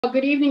Well,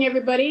 good evening,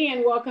 everybody,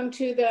 and welcome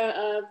to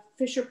the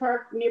Fisher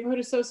Park Neighborhood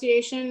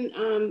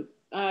Association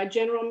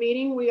general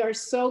meeting. We are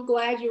so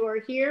glad you are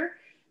here.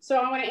 So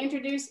I want to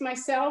introduce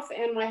myself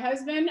and my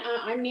husband.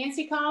 I'm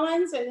Nancy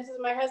Collins, and this is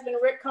my husband,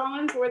 Rick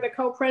Collins. We're the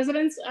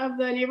co-presidents of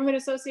the Neighborhood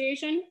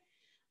Association.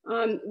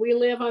 We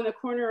live on the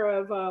corner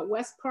of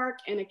West Park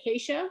and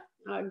Acacia,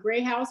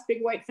 gray house,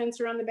 big white fence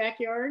around the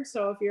backyard.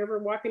 So if you're ever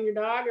walking your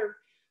dog or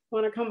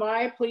want to come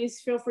by,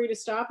 please feel free to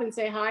stop and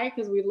say hi,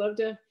 because we'd love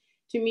to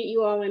meet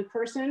you all in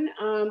person.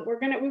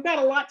 We've got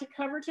a lot to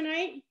cover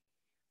tonight.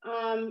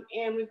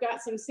 And we've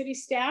got some city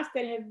staff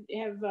that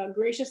have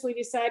graciously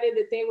decided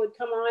that they would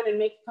come on and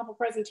make a couple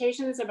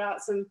presentations about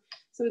some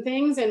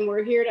things. And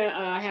we're here to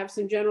have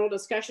some general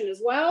discussion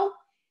as well,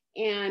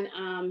 and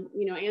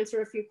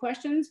answer a few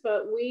questions.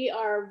 But we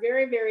are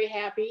very, very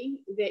happy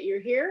that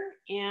you're here.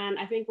 And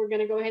I think we're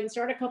gonna go ahead and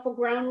start. A couple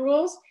ground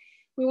rules.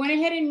 We went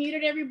ahead and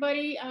muted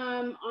everybody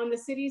on the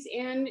city's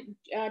end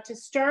to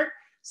start.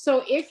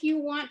 So if you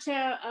want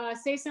to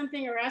say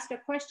something or ask a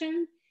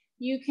question,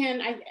 you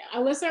can.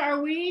 Alyssa,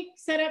 are we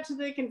set up so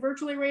they can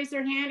virtually raise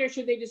their hand, or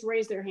should they just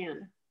raise their hand?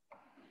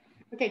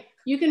 Okay,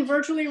 you can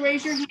virtually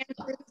raise your hand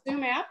through the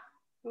Zoom app,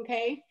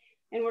 okay?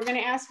 And we're gonna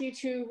ask you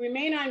to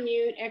remain on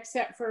mute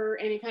except for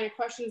any kind of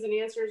questions and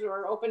answers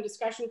or open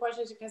discussion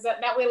questions, because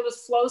that way it'll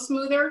just flow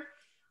smoother.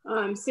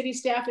 City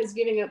staff is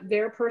giving up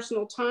their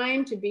personal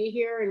time to be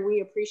here, and we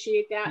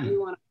appreciate that. And we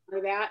want to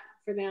honor that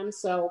for them.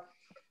 So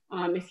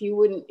if you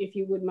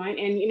would mind,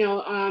 and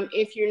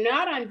if you're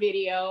not on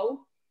video,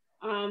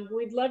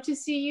 we'd love to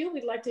see you.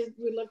 We'd love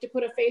to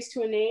put a face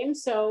to a name.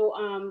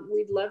 So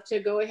we'd love to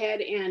go ahead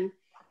and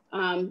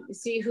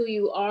see who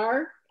you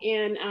are,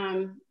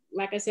 and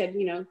like I said,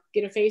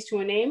 get a face to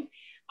a name.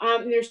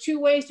 There's two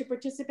ways to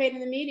participate in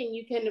the meeting.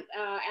 You can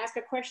ask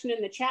a question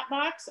in the chat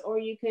box,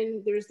 or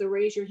there's the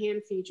raise your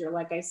hand feature,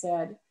 like I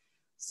said.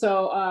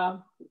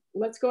 So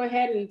let's go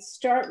ahead and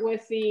start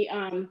with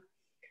the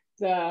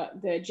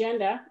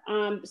agenda.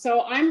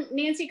 So I'm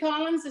Nancy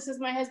Collins. This is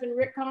my husband,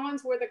 Rick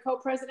Collins. We're the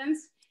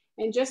co-presidents.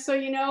 And just so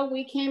you know,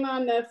 we came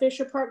on the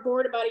Fisher Park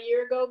board about a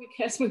year ago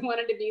because we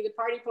wanted to be the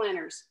party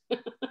planners.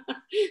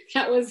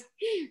 that was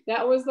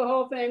the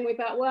whole thing. We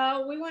thought,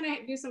 well, we want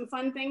to do some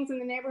fun things in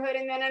the neighborhood.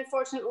 And then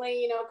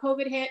unfortunately,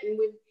 COVID hit, and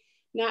we've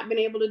not been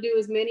able to do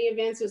as many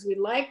events as we'd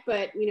like,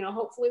 but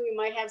hopefully we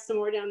might have some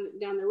more down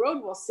the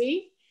road. We'll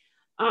see.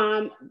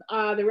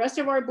 The rest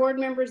of our board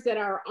members that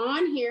are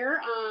on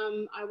here,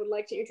 I would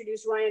like to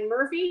introduce Ryan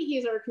Murphy.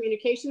 He's our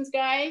communications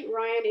guy.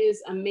 Ryan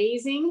is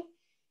amazing,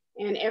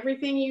 and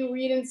everything you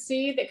read and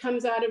see that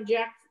comes out of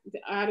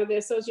the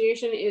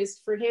association is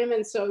for him.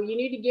 And so you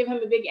need to give him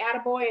a big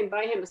attaboy and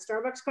buy him a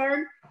Starbucks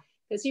card,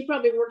 because he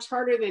probably works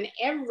harder than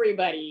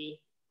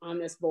everybody on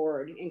this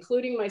board,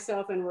 including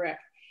myself and Rick.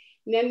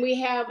 And then we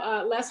have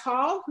Les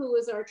Hall, who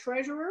is our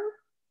treasurer.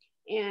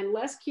 And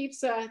Les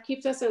keeps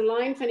us in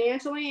line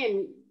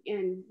financially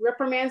and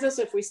reprimands us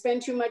if we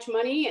spend too much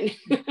money.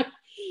 And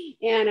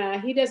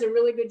and he does a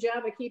really good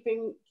job of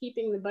keeping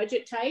the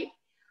budget tight.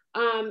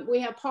 We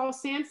have Paul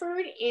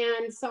Sanford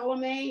and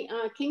Salome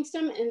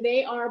Kingston, and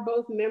they are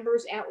both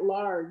members at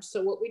large.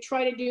 So what we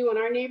try to do in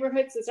our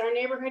neighborhood, since our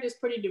neighborhood is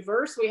pretty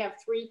diverse, we have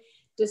 3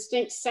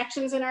 distinct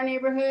sections in our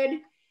neighborhood.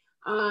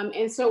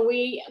 And so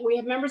we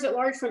have members at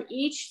large from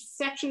each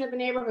section of the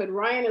neighborhood.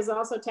 Ryan is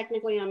also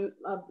technically a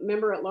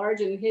member at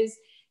large in his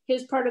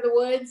part of the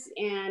woods.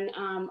 And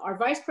our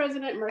vice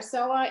president,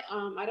 Marcella,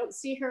 I don't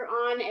see her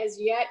on as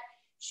yet.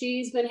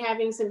 She's been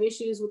having some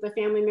issues with a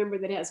family member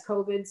that has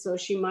COVID, so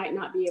she might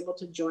not be able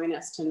to join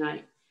us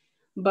tonight.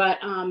 But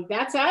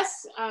that's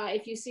us.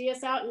 If you see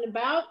us out and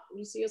about,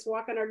 you see us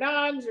walking our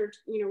dogs, or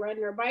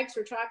riding our bikes,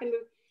 or talking to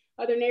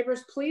other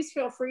neighbors, please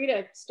feel free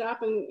to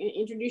stop and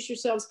introduce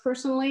yourselves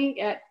personally,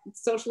 at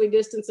socially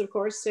distanced, of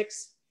course,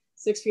 six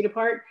feet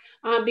apart,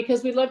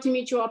 because we'd love to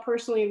meet you all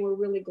personally, and we're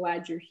really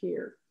glad you're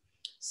here.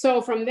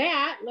 So from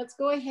that, let's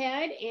go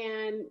ahead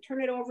and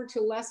turn it over to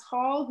Les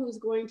Hall, who's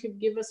going to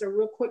give us a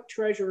real quick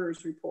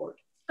treasurer's report.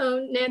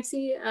 Oh,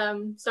 Nancy,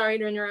 sorry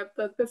to interrupt,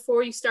 but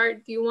before you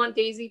start, do you want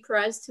Daisy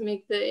Perez to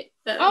make the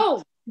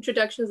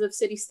introductions of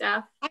city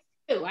staff?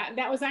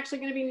 That was actually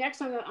going to be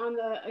next on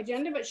the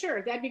agenda, but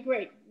sure, that'd be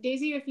great.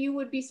 Daisy, if you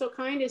would be so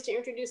kind as to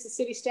introduce the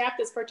city staff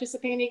that's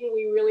participating,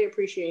 we really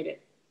appreciate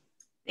it.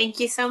 Thank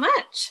you so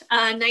much.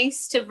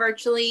 Nice to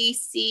virtually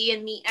see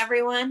and meet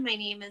everyone. My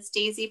name is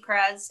Daisy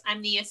Perez.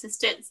 I'm the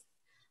assistant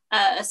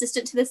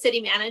to the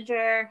city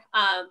manager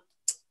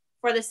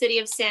for the city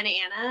of Santa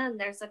Ana, and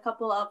there's a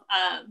couple of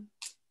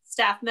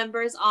staff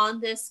members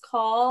on this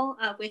call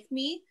with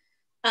me.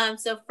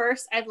 So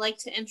first, I'd like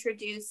to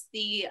introduce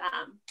the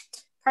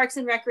Parks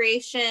and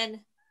Recreation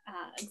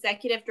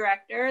Executive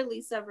Director,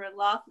 Lisa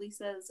Rudloff.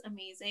 Lisa's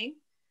amazing.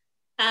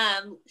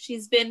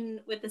 She's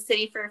been with the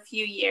city for a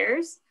few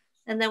years.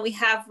 And then we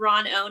have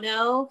Ron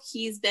Ono.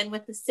 He's been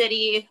with the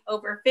city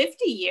over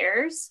 50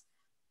 years.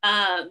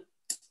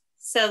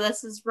 So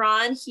this is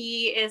Ron.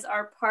 He is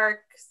our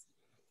parks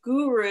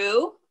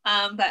guru,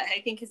 but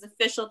I think his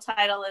official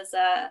title is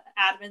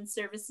Admin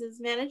Services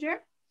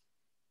Manager.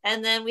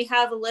 And then we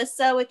have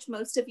Alyssa, which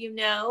most of you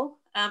know.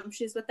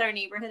 She's with our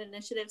Neighborhood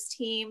Initiatives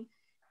team.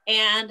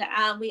 And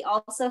we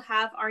also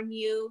have our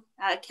new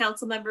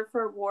council member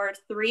for Ward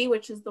 3,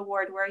 which is the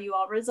ward where you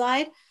all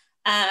reside,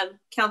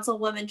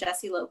 Councilwoman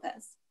Jessie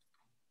Lopez.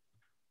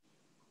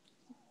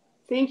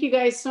 Thank you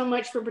guys so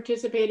much for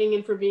participating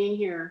and for being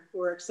here.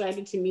 We're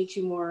excited to meet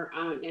you more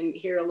and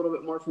hear a little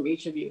bit more from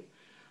each of you.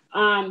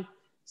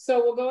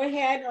 So we'll go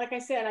ahead. Like I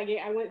said,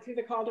 I went through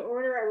the call to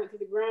order. I went through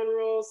the ground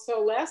rules.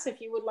 So Les,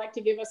 if you would like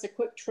to give us a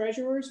quick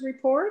treasurer's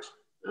report.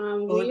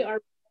 We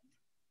are.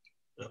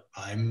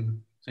 I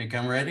think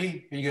I'm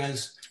ready. You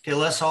guys, okay,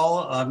 Les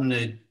Hall, I'm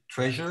the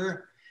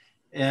treasurer.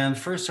 And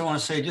first I want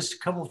to say just a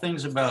couple of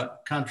things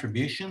about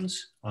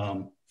contributions.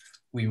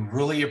 We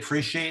really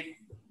appreciate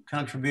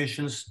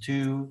contributions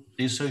to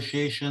the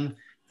association.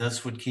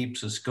 That's what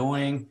keeps us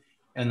going.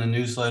 And the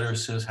newsletter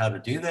says how to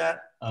do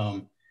that.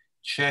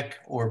 Check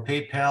or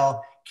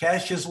PayPal.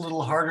 Cash is a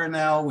little harder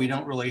now. We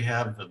don't really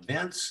have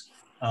events,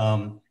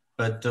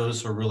 but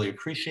those are really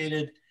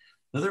appreciated.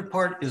 Another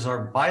part is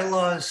our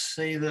bylaws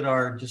say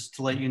that just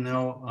to let you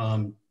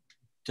know,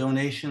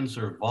 donations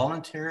are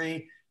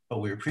voluntary, but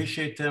we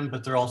appreciate them,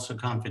 but they're also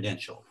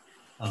confidential.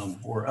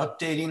 We're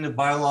updating the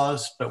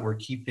bylaws, but we're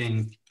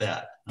keeping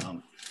that.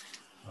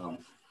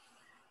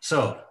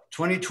 So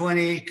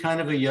 2020, kind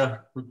of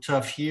a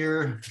tough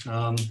year.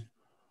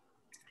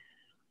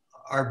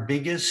 Our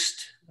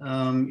biggest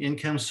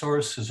income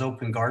source is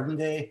Open Garden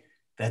Day.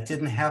 That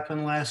didn't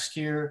happen last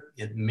year.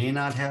 It may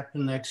not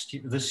happen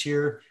this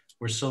year.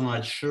 We're still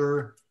not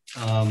sure.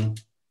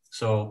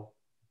 So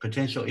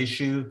potential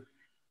issue.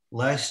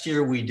 Last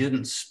year, we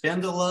didn't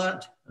spend a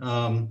lot,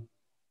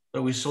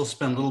 but we still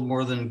spent a little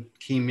more than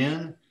came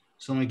in.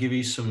 So let me give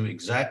you some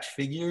exact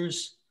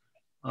figures.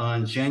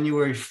 On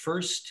January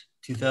 1st,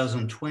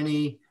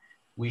 2020,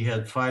 we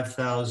had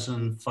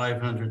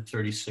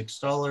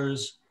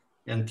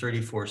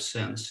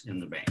 $5,536.34 in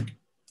the bank.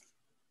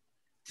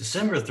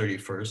 December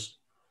 31st,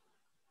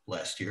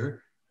 last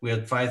year, we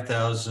had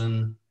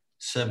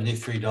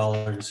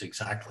 $5,073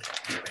 exactly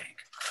in the bank.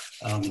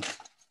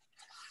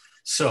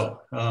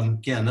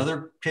 Again,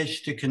 another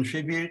pitch to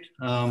contribute.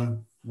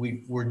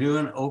 We're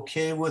doing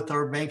okay with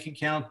our bank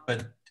account,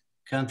 but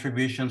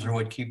contributions are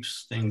what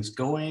keeps things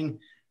going.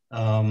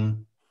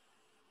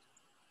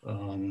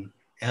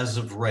 As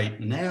of right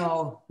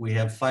now, we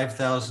have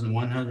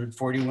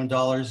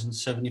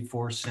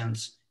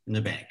 $5,141.74 in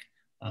the bank.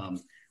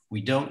 We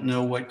don't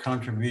know what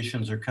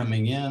contributions are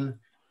coming in.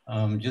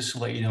 Just to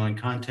let you know in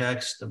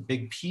context, a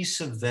big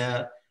piece of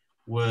that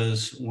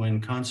was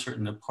when Concert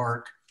in the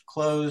Park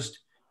closed.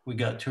 We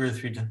got $2,000 or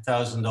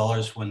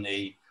 $3,000 when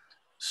they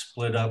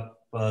split up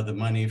the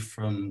money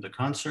from the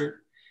concert.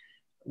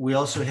 We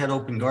also had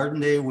Open Garden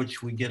Day,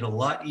 which we get a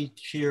lot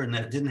each year, and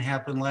that didn't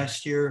happen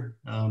last year.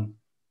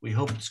 We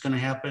hope it's going to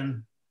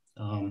happen.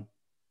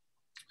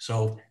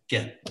 So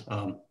again,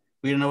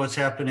 we don't know what's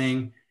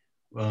happening.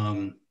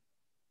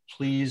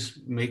 Please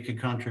make a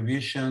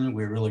contribution.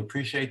 We really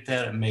appreciate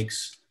that. It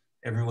makes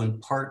everyone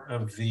part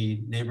of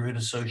the neighborhood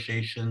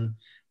association.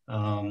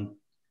 We'll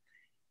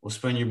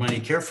spend your money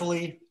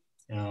carefully.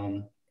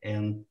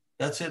 And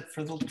that's it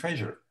for the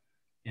treasurer.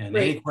 And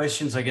Great. Any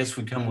questions, I guess,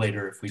 would come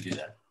later if we do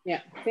that.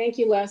 Yeah, thank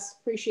you, Les.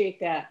 Appreciate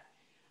that.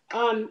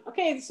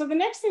 Okay, so the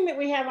next thing that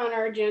we have on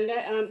our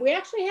agenda, we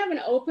actually have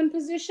an open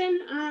position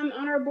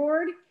on our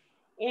board.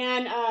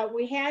 And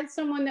we had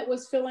someone that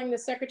was filling the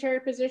secretary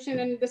position,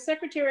 and the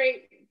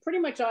secretary, pretty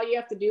much all you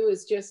have to do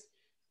is just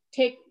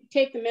take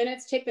the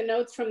minutes, take the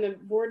notes from the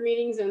board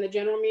meetings and the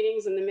general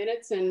meetings and the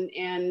minutes, and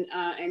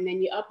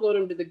then you upload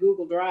them to the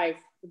Google Drive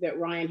that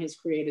Ryan has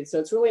created. So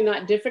it's really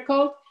not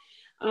difficult.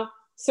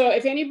 So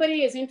if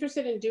anybody is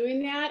interested in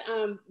doing that,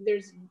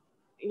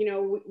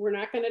 we're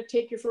not going to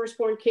take your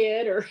firstborn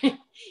kid or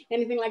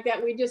anything like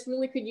that. We just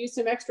really could use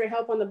some extra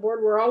help on the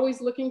board. We're always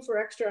looking for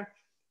extra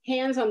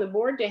hands on the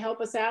board to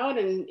help us out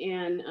and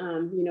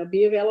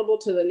be available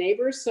to the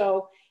neighbors.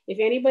 So if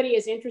anybody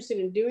is interested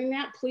in doing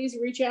that, please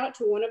reach out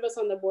to one of us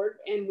on the board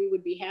and we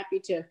would be happy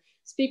to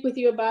speak with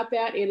you about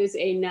that. It is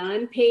a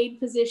non-paid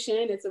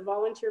position. It's a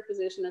volunteer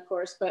position, of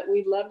course, but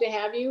we'd love to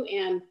have you.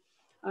 And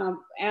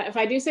if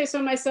I do say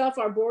so myself,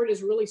 our board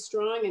is really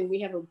strong and we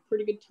have a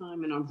pretty good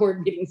time in our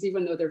board meetings,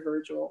 even though they're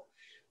virtual.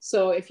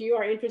 So if you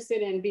are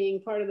interested in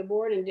being part of the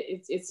board, and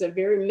it's a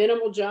very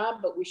minimal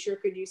job, but we sure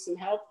could use some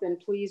help, then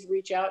please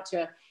reach out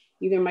to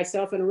either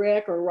myself and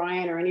Rick or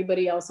Ryan or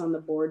anybody else on the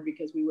board,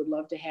 because we would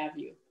love to have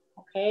you.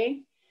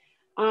 Okay.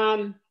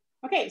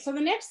 Okay, so the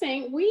next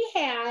thing, we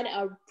had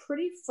a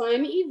pretty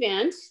fun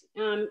event,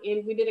 and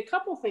we did a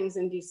couple things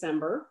in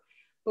December,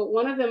 but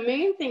one of the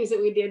main things that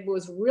we did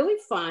was really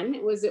fun.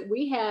 It was that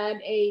we had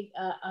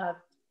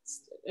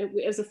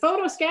it was a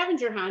photo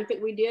scavenger hunt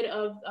that we did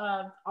of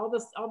all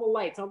the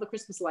lights, all the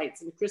Christmas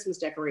lights and Christmas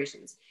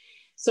decorations.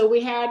 So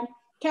we had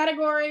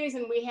categories,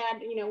 and we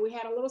had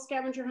a little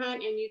scavenger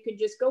hunt, and you could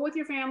just go with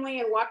your family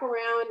and walk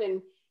around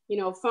and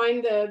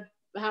find the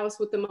house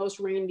with the most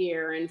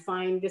reindeer and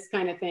find this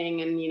kind of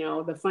thing, and, you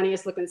know, the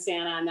funniest looking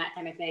Santa and that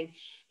kind of thing,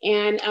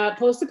 and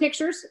post the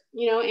pictures,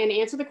 you know, and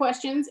answer the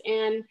questions.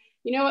 And,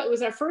 you know, it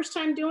was our first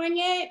time doing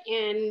it,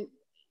 and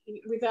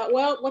we thought,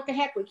 well, what the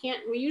heck,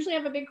 we usually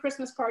have a big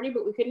Christmas party,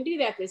 but we couldn't do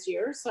that this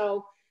year.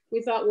 So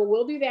we thought, well,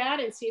 we'll do that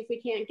and see if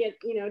we can't get,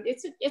 you know,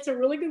 it's a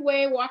really good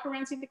way, walk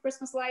around, see the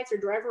Christmas lights or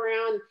drive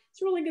around.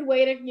 It's a really good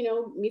way to, you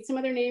know, meet some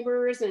other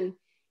neighbors and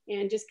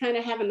just kind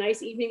of have a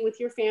nice evening with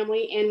your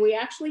family. And we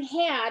actually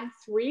had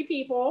 3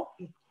 people.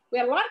 We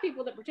had a lot of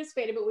people that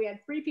participated, but we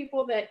had 3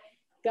 people that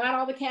got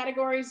all the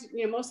categories,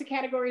 you know, most of the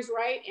categories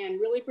right, and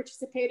really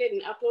participated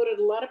and uploaded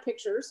a lot of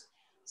pictures.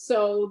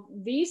 So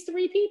these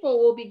 3 people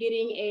will be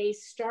getting a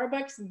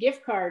Starbucks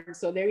gift card.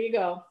 So there you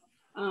go,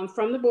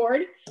 from the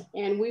board,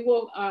 and we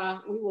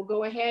will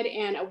go ahead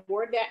and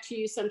award that to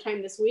you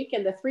sometime this week.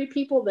 And the 3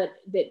 people that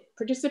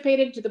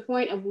participated to the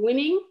point of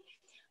winning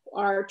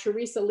are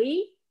Teresa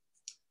Lee,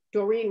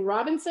 Doreen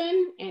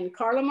Robinson, and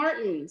Carla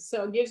Martin.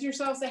 So gives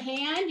yourselves a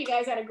hand. You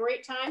guys had a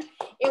great time.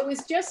 It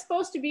was just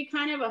supposed to be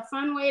kind of a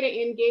fun way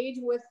to engage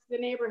with the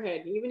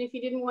neighborhood. Even if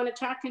you didn't want to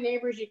talk to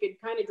neighbors, you could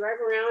kind of drive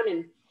around.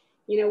 And,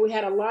 you know, we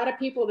had a lot of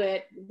people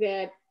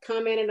that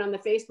commented on the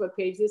Facebook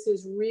page. This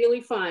is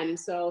really fun.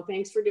 So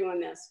thanks for doing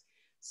this.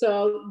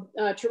 So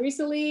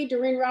Teresa Lee,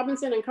 Doreen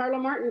Robinson, and Carla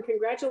Martin,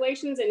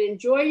 congratulations and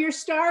enjoy your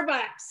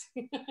Starbucks.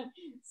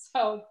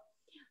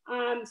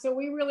 So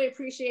we really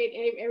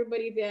appreciate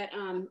everybody that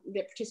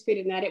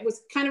participated in that. It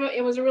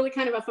was a really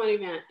kind of a fun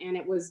event, and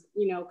it was,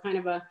 you know, kind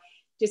of a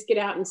just get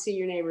out and see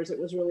your neighbors. It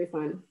was really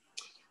fun.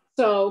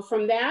 So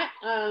from that,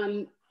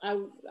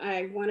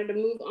 I wanted to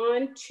move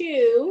on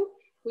to,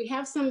 we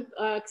have some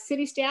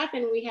city staff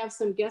and we have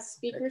some guest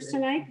speakers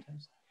tonight.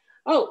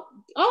 Oh,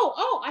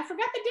 I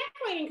forgot the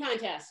decorating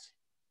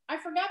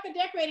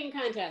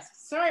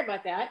contest. Sorry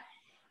about that.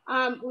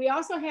 We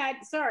also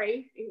had,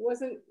 sorry, it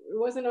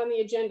wasn't on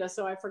the agenda,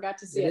 so I forgot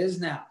to say it.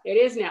 It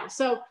is now.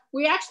 So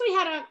we actually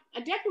had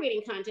a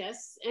decorating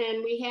contest,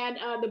 and we had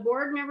the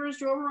board members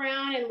drove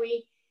around, and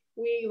we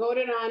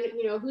voted on,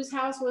 you know, whose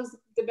house was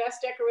the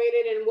best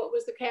decorated and what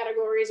was the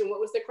categories and what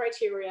was the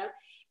criteria.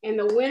 And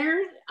the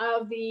winner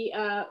of the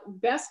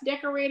best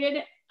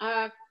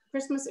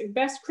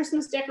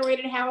Christmas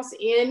decorated house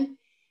in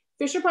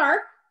Fisher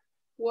Park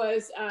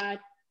was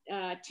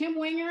Tim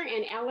Winger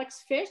and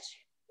Alex Fish.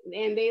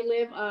 And they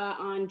live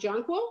on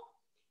Jonquil.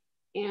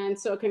 And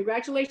so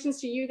congratulations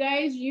to you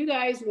guys. You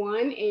guys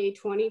won a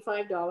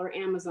 $25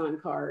 Amazon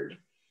card.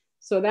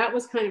 So that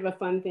was kind of a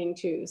fun thing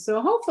too.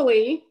 So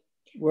hopefully.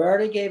 We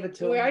already gave it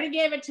to them. We already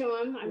gave it to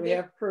them. We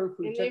have proof.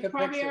 And they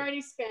probably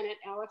already spent it.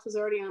 Alex was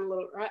already on a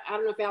little, I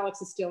don't know if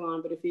Alex is still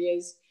on, but if he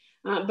is.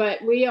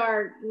 But we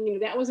are, you know,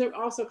 that was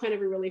also kind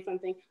of a really fun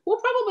thing.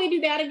 We'll probably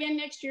do that again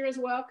next year as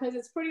well, because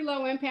it's pretty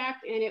low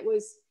impact, and it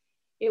was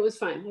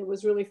fun. It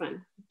was really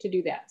fun to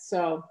do that.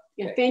 So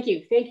yeah, thank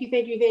you,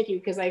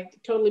 because I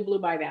totally blew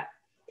by that.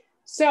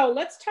 So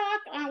let's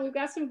talk, we've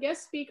got some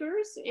guest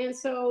speakers. And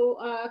so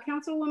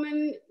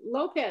Councilwoman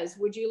Lopez,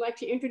 would you like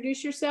to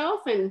introduce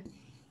yourself and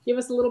give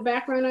us a little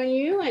background on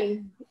you?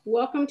 And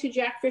welcome to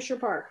Jack Fisher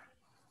Park.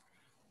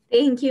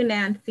 Thank you,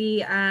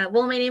 Nancy.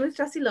 Well, my name is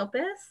Jessie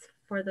Lopez.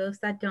 For those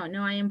that don't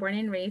know, I am born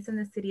and raised in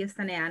the city of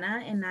Santa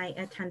Ana, and I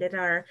attended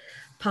our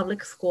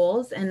public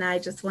schools. And I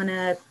just want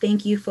to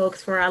thank you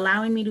folks for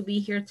allowing me to be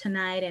here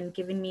tonight and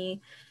giving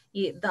me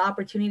the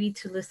opportunity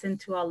to listen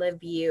to all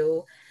of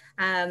you.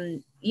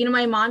 You know,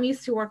 my mom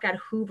used to work at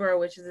Hoover,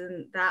 which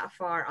isn't that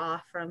far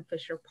off from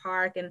Fisher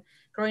Park. And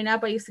growing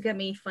up, I used to get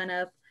made fun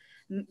of.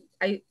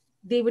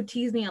 They would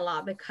tease me a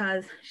lot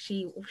because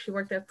she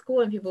worked at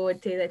school, and people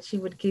would say that she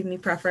would give me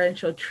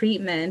preferential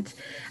treatment.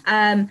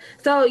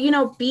 So, you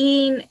know,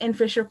 being in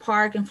Fisher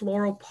Park and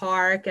Floral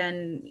Park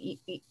and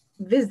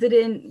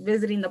visiting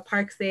the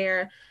parks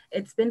there,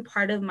 it's been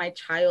part of my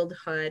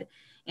childhood.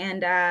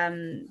 And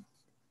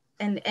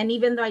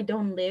even though I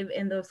don't live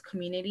in those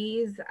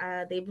communities,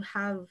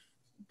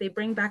 they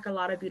bring back a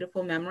lot of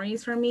beautiful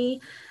memories for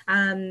me.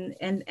 And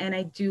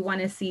I do want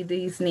to see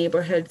these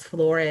neighborhoods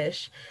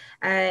flourish.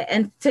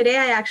 And today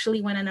I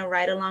actually went on a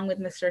ride along with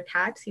Mr.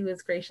 Katz. He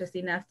was gracious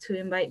enough to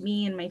invite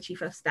me and my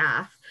chief of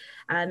staff.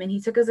 And he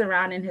took us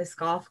around in his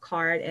golf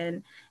cart.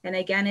 And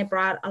again, it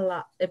brought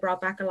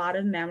back a lot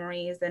of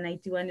memories. And I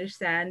do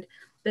understand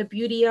the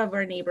beauty of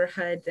our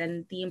neighborhoods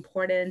and the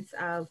importance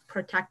of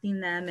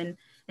protecting them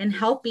and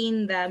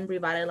helping them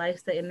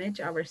revitalize the image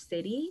of our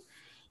city.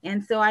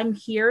 And so I'm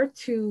here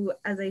to,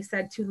 as I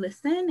said, to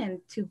listen and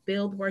to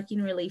build working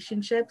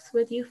relationships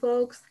with you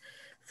folks,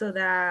 so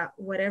that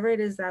whatever it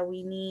is that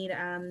we need,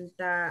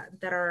 that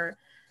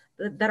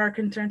our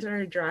concerns are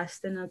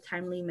addressed in a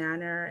timely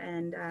manner,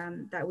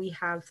 and that we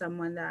have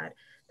someone that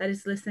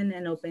is listening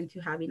and open to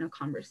having a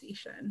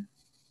conversation.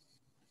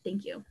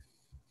 Thank you.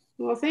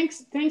 Well,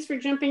 thanks for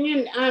jumping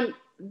in.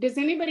 Does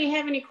anybody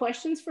have any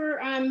questions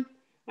for?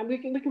 We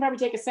can probably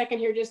take a second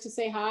here just to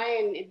say hi.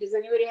 And does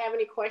anybody have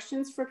any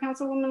questions for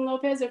Councilwoman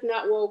Lopez? If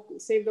not, we'll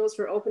save those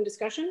for open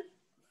discussion.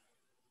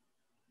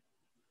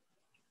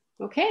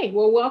 Okay,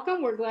 well,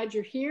 welcome. We're glad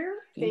you're here.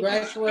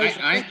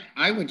 Congratulations.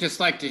 I would just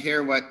like to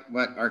hear what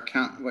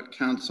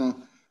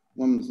Councilwoman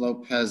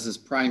Lopez's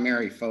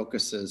primary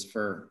focus is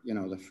for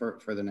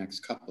for the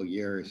next couple of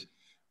years.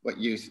 What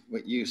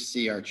you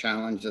see our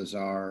challenges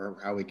are,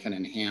 how we can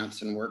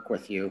enhance and work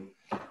with you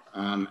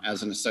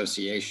as an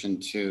association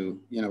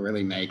to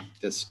really make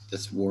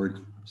this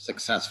ward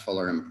successful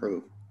or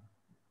improve.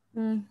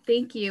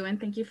 Thank you, and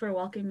thank you for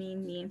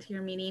welcoming me into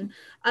your meeting.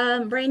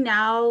 Right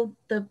now,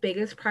 the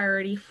biggest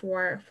priority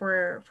for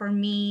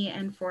me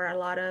and for a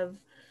lot of,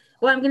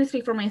 well, I'm going to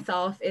speak for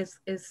myself, is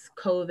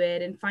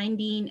COVID and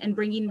finding and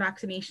bringing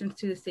vaccinations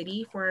to the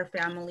city for our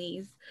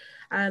families.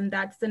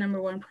 That's the number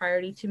one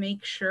priority, to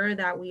make sure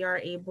that we are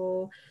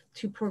able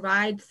to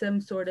provide some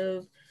sort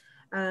of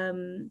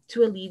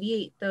to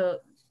alleviate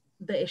the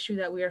issue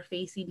that we are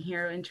facing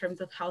here in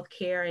terms of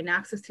healthcare and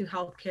access to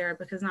healthcare,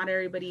 because not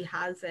everybody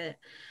has it.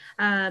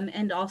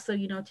 And also,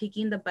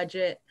 taking the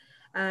budget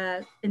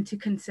into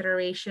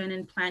consideration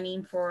and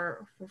planning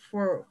for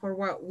what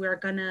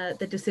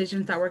the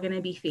decisions that we're gonna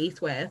be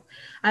faced with.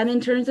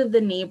 In terms of the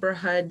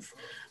neighborhoods,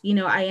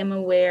 I am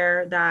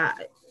aware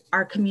that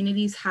our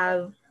communities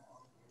have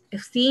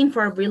seen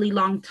for a really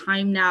long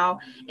time now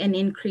an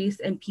increase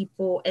in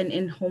people and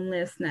in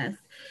homelessness.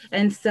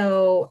 And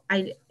so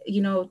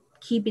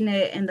keeping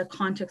it in the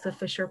context of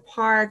Fisher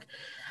Park,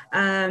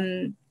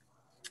 I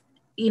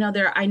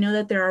know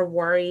that there are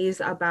worries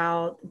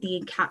about the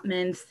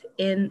encampments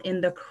in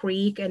the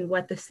creek and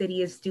what the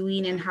city is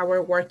doing and how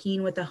we're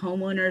working with the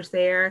homeowners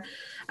there,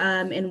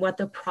 and what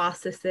the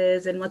process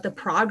is and what the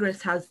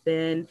progress has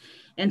been.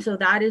 And so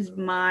that is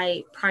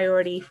my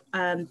priority,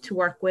 to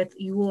work with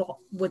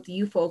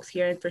you folks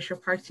here in Fisher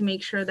Park to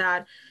make sure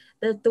that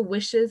the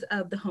wishes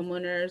of the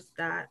homeowners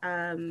that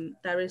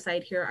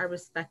reside here are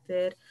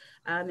respected,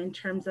 in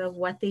terms of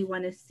what they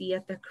want to see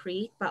at the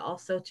creek, but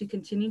also to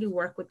continue to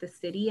work with the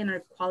city and our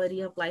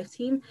quality of life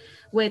team,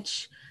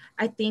 which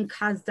I think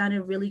has done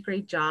a really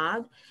great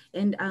job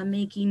in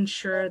making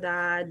sure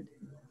that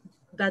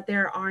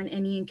there aren't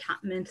any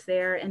encampments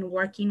there, and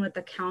working with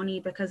the county,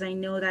 because I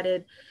know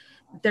that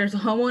there's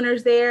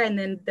homeowners there, and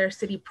then there's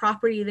city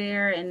property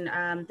there,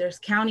 and there's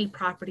county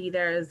property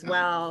there as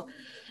well.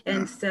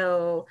 And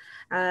so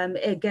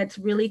it gets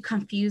really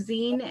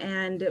confusing,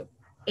 and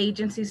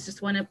agencies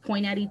just want to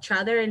point at each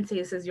other and say,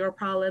 this is your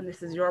problem,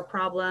 this is your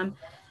problem.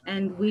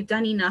 And we've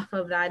done enough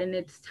of that. And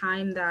it's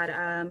time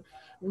that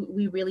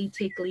we really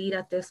take lead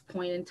at this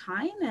point in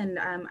time. And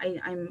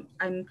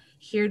I'm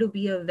here to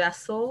be a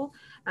vessel,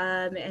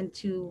 and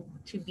to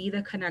be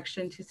the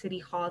connection to City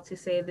Hall to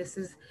say, this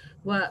is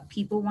what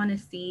people want to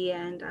see,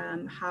 and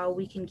how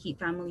we can keep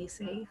families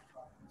safe.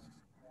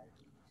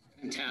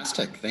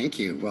 Fantastic, thank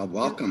you. Well,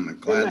 welcome. I'm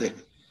glad that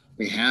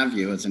we have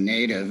you as a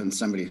native and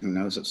somebody who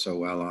knows it so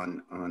well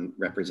on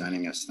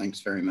representing us.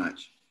 Thanks very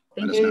much.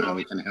 Let us know how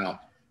we can help.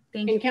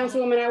 Thank you.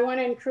 Councilwoman, I want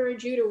to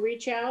encourage you to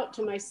reach out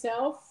to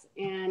myself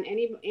and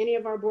any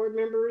of our board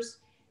members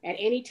at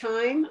any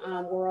time.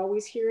 We're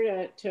always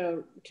here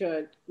to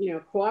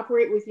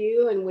cooperate with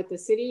you and with the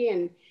city,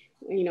 and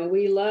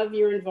we love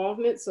your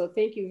involvement. So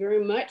thank you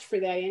very much for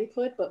that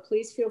input. But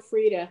please feel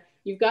free to.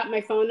 You've got my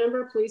phone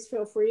number. Please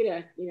feel free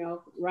to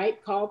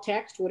write, call,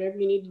 text, whatever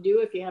you need to do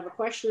if you have a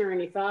question or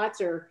any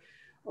thoughts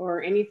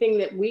or anything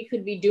that we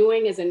could be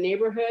doing as a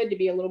neighborhood to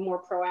be a little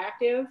more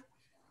proactive.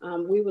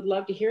 We would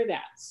love to hear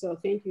that. So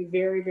thank you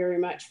very, very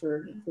much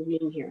for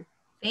being here.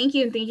 Thank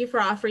you. And thank you for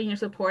offering your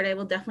support. I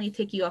will definitely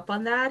take you up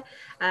on that.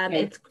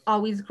 Okay. It's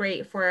always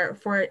great for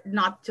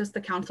not just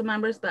the council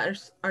members, but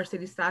our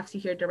city staff to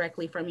hear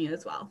directly from you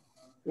as well.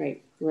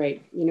 Right.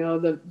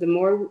 The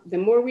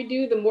more we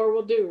do, the more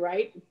we'll do,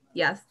 right?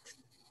 Yes.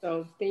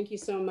 So thank you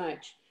so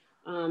much.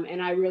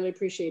 And I really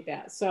appreciate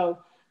that. So,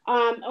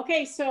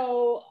 okay.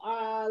 So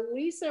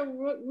Lisa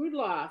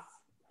Rudloff,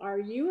 are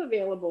you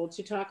available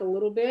to talk a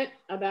little bit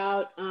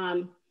about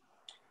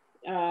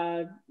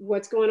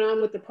what's going on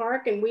with the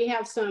park? And we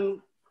have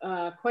some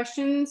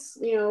questions.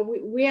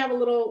 We have a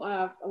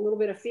little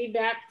bit of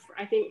feedback,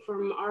 I think,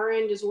 from our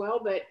end as well,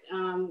 but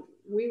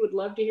we would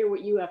love to hear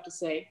what you have to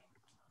say.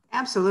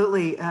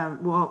 Absolutely.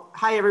 Well,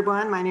 hi,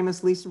 everyone. My name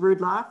is Lisa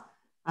Rudloff.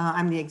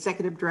 I'm the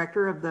Executive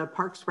Director of the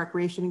Parks,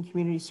 Recreation, and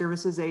Community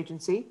Services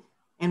Agency.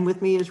 And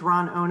with me is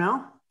Ron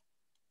Ono.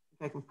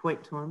 If I can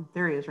point to him.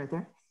 There he is right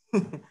there.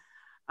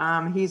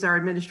 He's our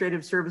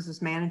Administrative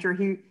Services Manager.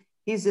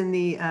 He's in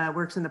the,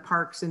 works in the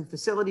Parks and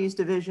Facilities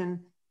Division,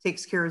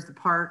 takes care of the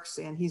parks,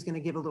 and he's going to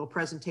give a little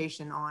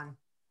presentation on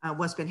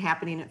what's been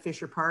happening at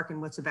Fisher Park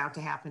and what's about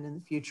to happen in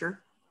the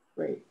future.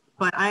 Great.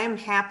 But I am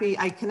happy.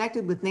 I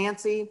connected with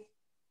Nancy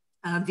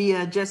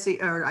via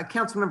Jessie, or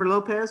Councilmember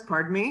Lopez,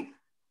 pardon me.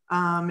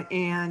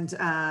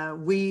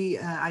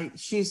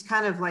 She's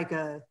kind of like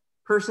a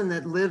person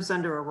that lives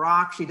under a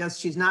rock.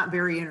 She's not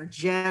very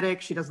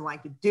energetic. She doesn't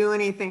like to do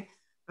anything,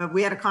 but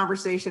we had a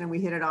conversation and we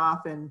hit it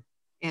off, and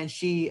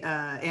she,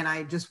 and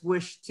I just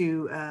wish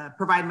to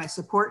provide my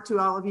support to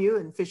all of you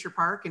in Fisher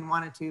Park, and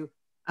wanted to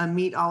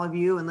meet all of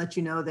you and let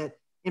you know that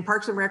in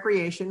Parks and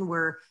Recreation,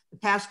 where the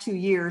past 2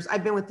 years,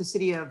 I've been with the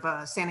city of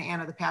Santa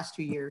Ana the past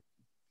 2 years.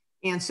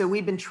 And so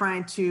we've been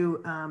trying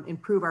to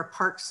improve our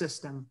park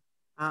system,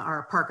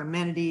 our park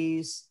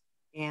amenities.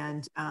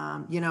 And,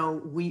 you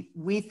know,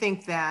 we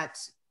think that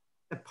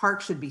the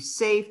park should be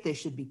safe, they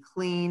should be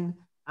clean,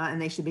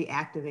 and they should be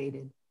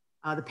activated.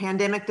 The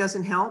pandemic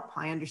doesn't help,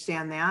 I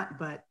understand that,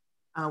 but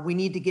we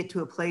need to get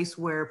to a place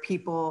where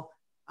people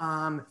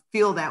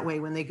feel that way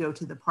when they go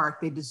to the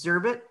park. They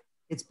deserve it.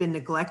 It's been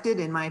neglected,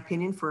 in my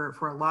opinion, for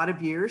a lot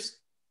of years.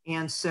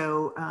 And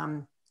so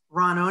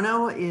Ron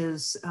Ono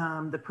is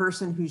the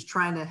person who's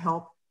trying to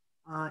help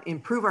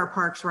improve our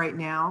parks right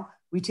now.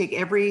 We take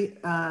every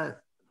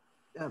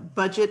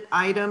budget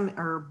item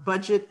or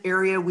budget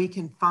area we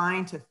can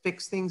find to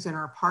fix things in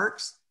our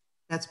parks.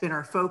 That's been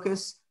our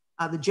focus.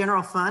 The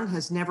general fund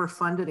has never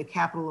funded a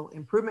capital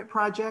improvement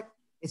project.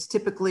 It's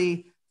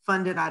typically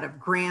funded out of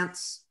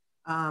grants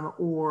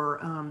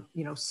or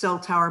you know, cell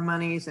tower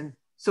monies. And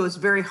so it's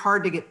very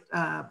hard to get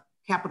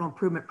capital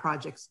improvement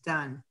projects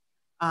done.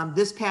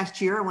 This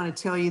past year, I want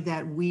to tell you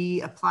that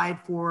we applied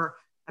for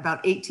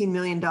about $18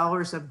 million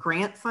of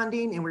grant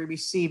funding and we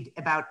received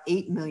about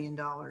 $8 million.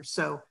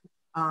 So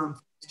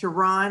to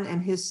Ron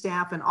and his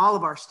staff and all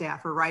of our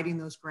staff are writing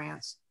those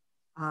grants.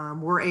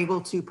 We're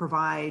able to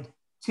provide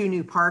 2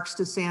 new parks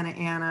to Santa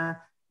Ana,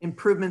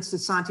 improvements to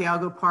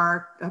Santiago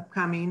Park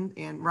upcoming,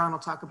 and Ron will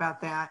talk about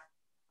that,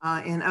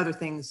 and other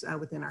things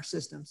within our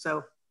system.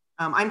 So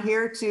I'm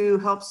here to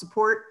help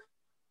support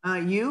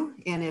you,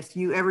 and if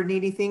you ever need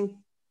anything,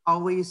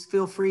 always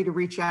feel free to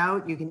reach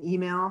out. You can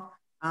email,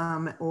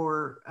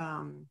 or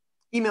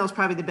email is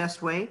probably the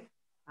best way,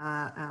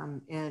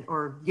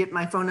 or get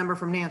my phone number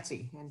from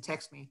Nancy and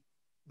text me.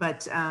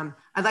 But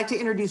I'd like to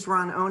introduce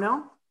Ron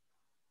Ono,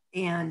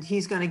 and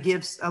he's going to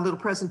give a little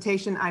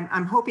presentation.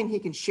 I'm hoping he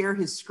can share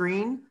his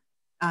screen.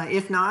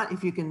 If not,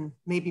 if you can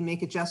maybe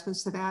make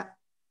adjustments to that.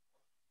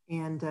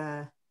 And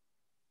I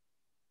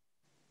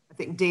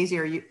think Daisy,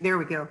 are you, there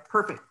we go.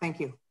 Perfect,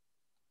 thank you.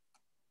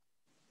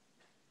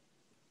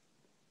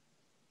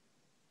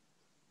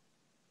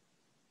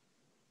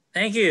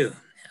 Thank you.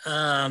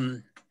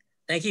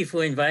 Thank you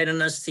for inviting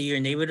us to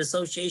your neighborhood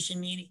association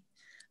meeting.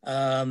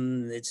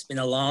 It's been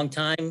a long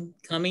time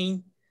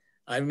coming.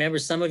 I remember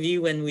some of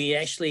you when we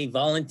actually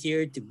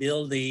volunteered to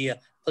build the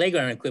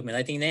playground equipment.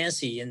 I think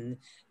Nancy and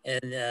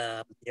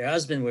your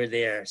husband were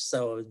there.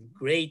 So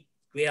great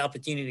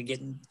opportunity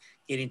to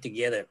getting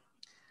together.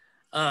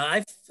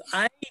 I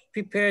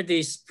prepared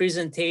this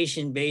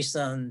presentation based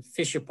on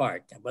Fisher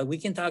Park, but we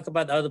can talk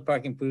about other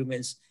park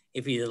improvements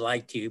if you'd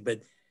like to.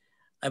 But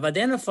I've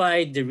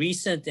identified the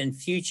recent and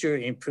future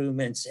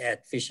improvements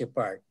at Fisher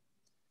Park.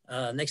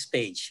 Next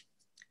page.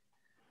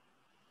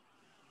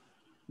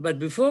 But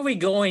before we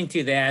go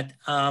into that,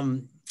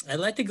 I'd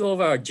like to go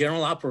over our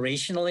general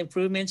operational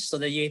improvements so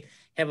that you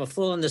have a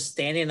full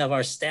understanding of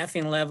our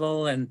staffing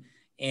level and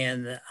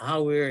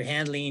how we're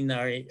handling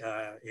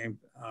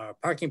our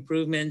park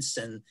improvements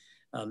and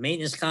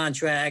maintenance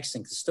contracts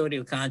and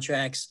custodial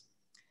contracts.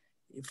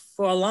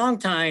 For a long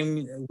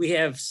time, we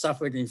have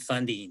suffered in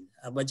funding,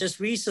 but just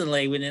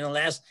recently, within the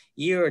last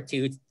year or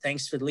two,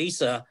 thanks to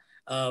Lisa,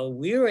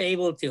 we were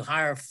able to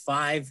hire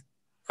 5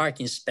 park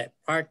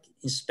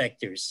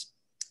inspectors.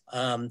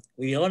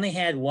 We only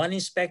had 1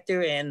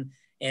 inspector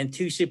and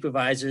 2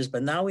 supervisors,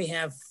 but now we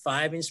have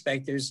 5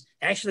 inspectors.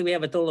 Actually, we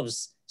have a total of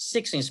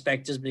 6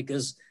 inspectors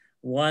because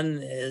 1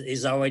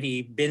 is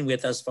already been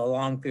with us for a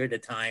long period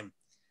of time.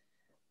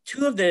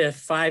 2 of the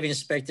 5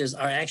 inspectors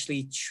are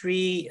actually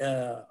tree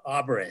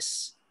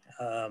arborists,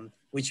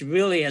 which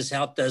really has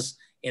helped us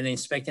in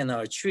inspecting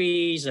our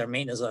trees, our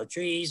maintenance of our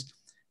trees,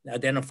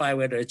 identify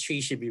whether a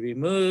tree should be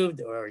removed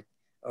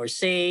or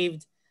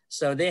saved.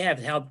 So they have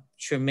helped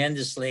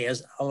tremendously,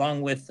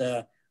 along with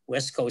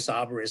West Coast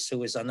Arborists,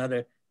 who is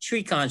another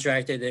tree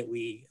contractor that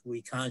we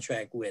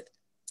contract with.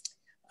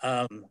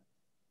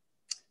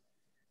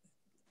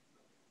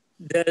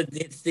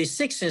 The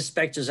 6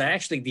 inspectors are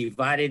actually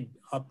divided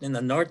up in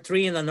the north,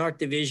 3 in the North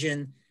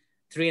Division,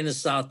 3 in the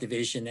South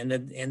Division,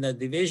 and the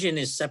division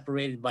is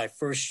separated by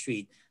First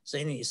Street.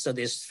 So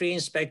there's 3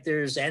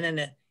 inspectors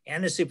and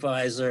a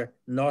supervisor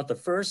north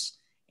of First,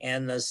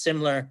 and a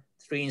similar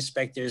 3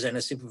 inspectors and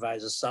a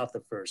supervisor south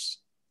of First.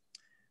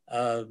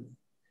 The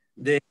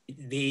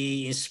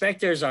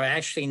inspectors are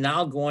actually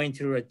now going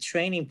through a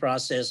training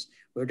process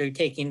where they're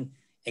taking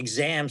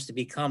exams to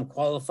become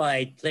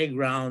qualified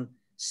playground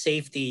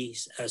safety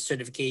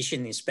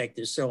certification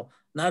inspectors. So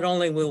not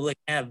only will we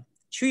have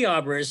tree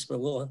arborists, but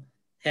we'll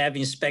have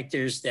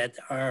inspectors that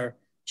are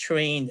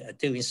trained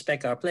to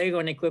inspect our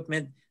playground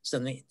equipment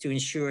to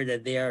ensure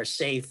that they are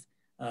safe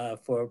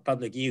for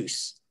public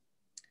use.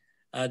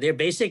 Their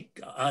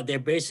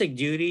basic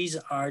duties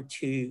are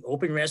to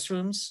open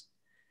restrooms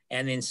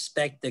and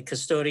inspect the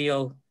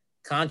custodial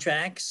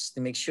contracts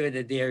to make sure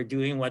that they are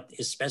doing what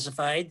is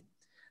specified.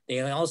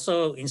 They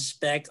also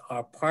inspect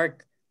our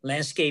park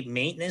landscape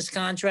maintenance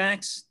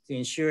contracts to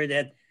ensure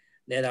that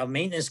our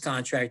maintenance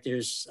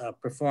contractors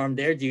perform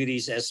their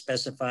duties as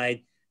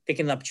specified,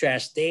 picking up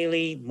trash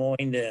daily,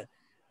 mowing the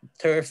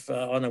turf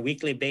on a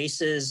weekly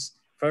basis,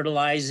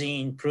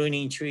 fertilizing,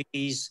 pruning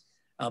trees,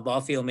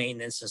 ball field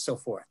maintenance, and so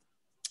forth.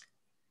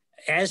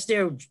 as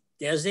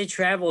they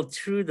travel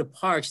through the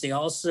parks, they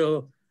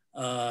also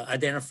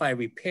identify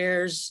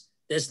repairs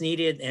that's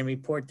needed and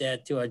report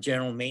that to our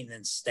general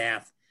maintenance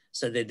staff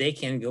so that they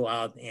can go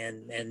out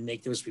and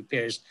make those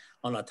repairs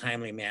on a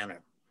timely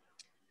manner.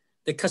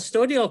 The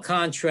custodial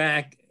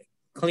contract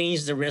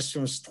cleans the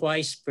restrooms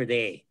twice per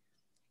day.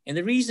 And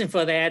the reason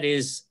for that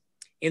is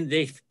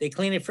they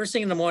clean it first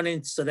thing in the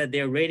morning so that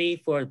they're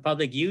ready for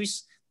public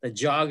use, the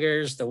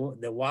joggers,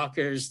 the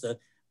walkers, the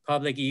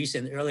public use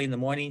and early in the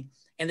morning.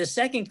 And the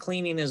second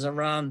cleaning is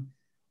around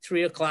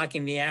 3 o'clock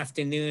in the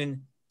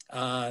afternoon,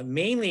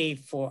 mainly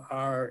for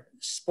our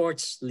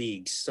sports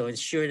leagues. So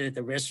ensure that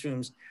the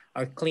restrooms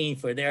are clean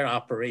for their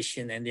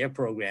operation and their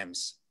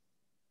programs.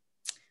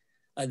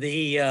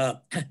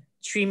 The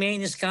tree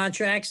maintenance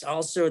contracts,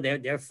 also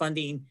their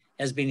funding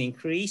has been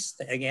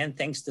increased. Again,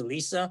 thanks to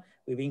Lisa,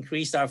 we've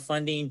increased our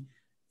funding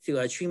to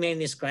our tree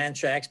maintenance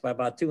contracts by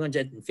about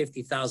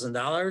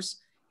 $250,000.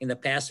 In the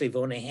past, we've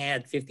only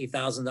had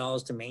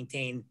 $50,000 to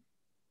maintain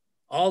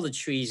all the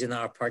trees in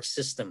our park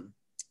system.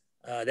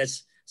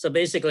 So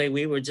basically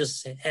we were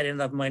just had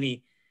enough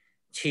money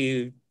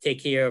to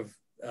take care of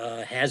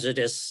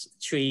hazardous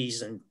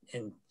trees and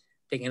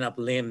picking up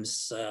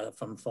limbs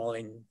from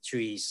falling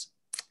trees.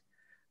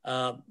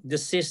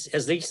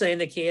 As Lisa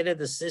indicated,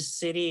 the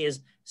city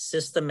is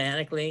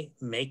systematically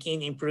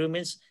making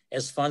improvements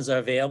as funds are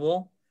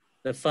available.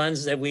 The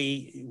funds that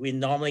we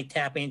normally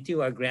tap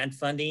into are grant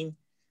funding,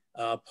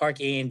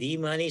 park A&D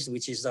monies,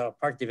 which is our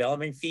park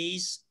development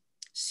fees,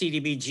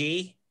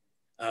 CDBG,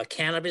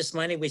 cannabis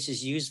money, which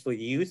is used for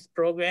youth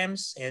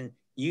programs and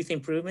youth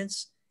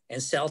improvements,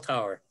 and cell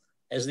tower.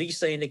 As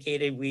Lisa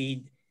indicated,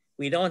 we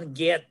don't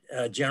get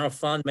general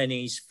fund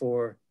monies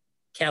for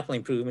capital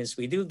improvements.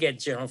 We do get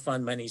general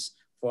fund monies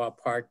for our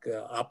park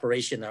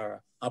operation,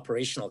 our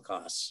operational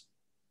costs.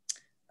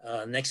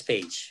 Next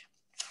page.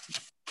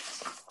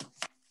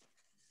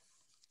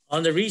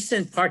 On the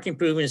recent park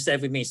improvements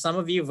that we made, some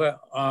of you have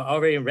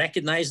already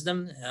recognized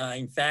them.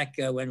 In fact,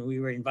 when we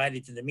were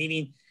invited to the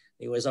meeting,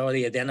 it was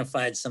already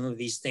identified some of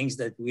these things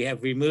that we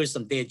have removed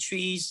some dead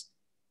trees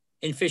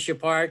in Fisher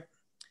Park.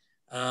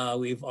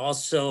 We've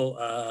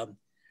also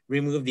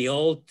removed the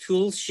old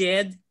tool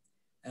shed.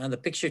 The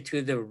picture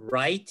to the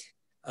right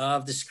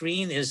of the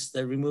screen is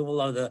the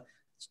removal of the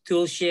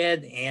tool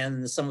shed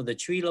and some of the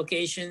tree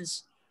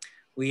locations.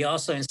 We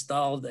also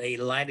installed a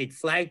lighted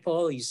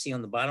flagpole you see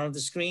on the bottom of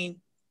the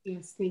screen.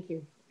 Yes, thank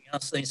you. We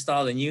also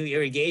installed a new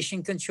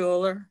irrigation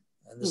controller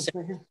on the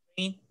second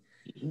screen.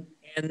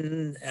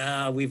 And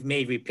we've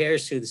made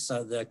repairs to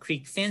the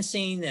creek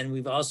fencing, and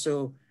we've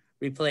also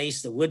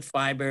replaced the wood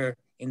fiber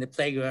in the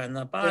playground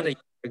about a year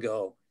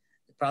ago.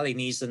 It probably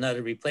needs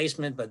another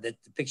replacement, but the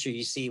picture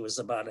you see was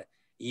about a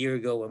year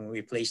ago when we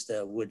replaced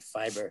the wood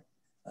fiber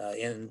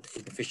in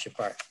Fisher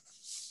Park.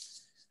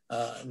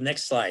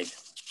 Next slide.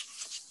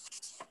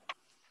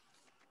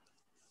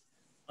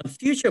 On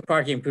future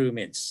park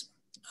improvements,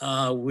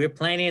 we're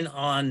planning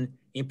on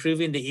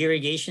improving the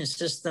irrigation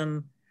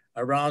system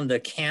around the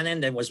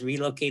cannon that was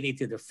relocated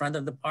to the front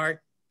of the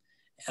park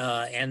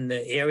and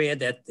the area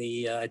that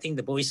I think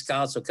the Boy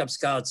Scouts or Cub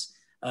Scouts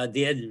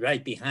did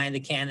right behind the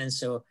cannon.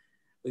 So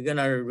we're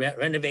gonna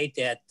renovate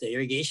that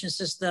irrigation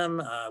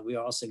system. We're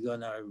also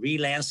gonna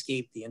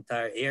re-landscape the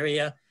entire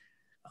area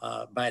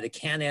by the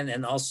cannon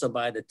and also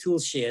by the tool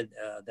shed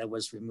that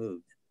was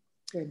removed.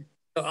 Good.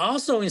 We're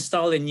also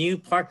installing new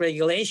park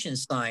regulation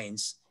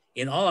signs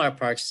in all our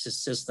park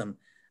system.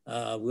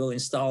 We'll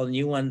install a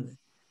new one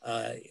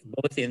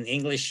both in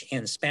English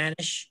and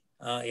Spanish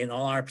in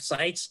all our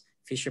sites.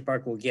 Fisher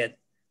Park will get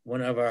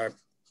one of our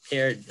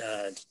paired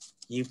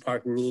new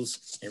park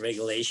rules and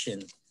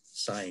regulation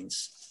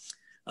signs.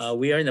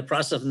 We are in the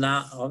process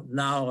now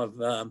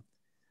of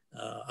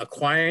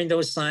acquiring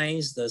those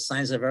signs. The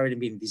signs have already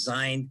been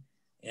designed,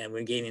 and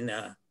we're getting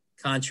a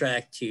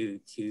contract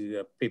to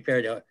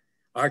prepare the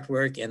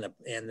artwork and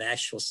the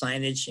actual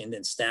signage, and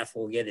then staff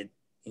will get it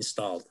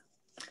installed.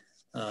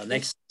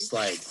 Next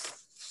slide.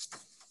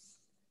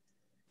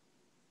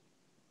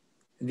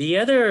 The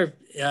other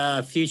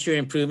future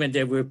improvement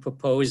that we're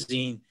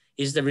proposing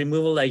is the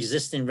removal of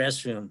existing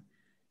restroom.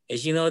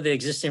 As you know, the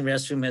existing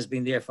restroom has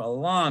been there for a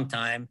long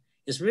time.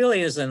 This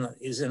really is in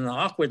an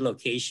awkward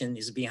location.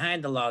 It's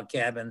behind the log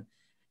cabin.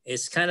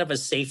 It's kind of a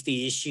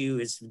safety issue.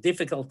 It's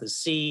difficult to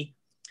see.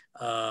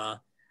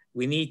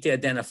 We need to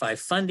identify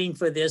funding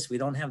for this. We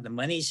don't have the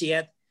monies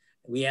yet.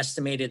 We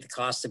estimated the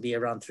cost to be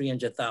around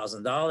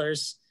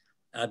 $300,000.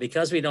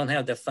 Because we don't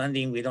have the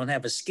funding, we don't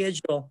have a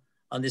schedule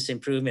on this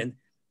improvement,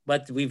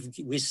 but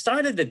we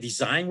started the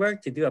design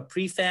work to do a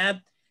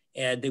prefab,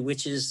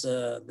 which is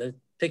the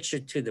picture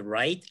to the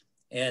right.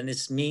 And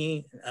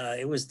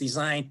it was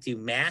designed to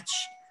match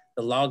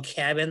the log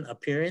cabin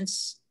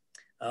appearance.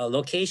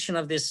 Location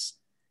of this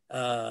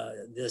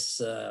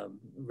restroom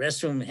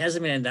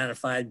hasn't been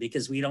identified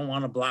because we don't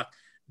want to block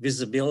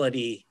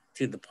visibility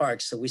to the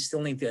park. So we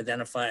still need to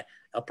identify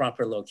a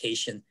proper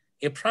location.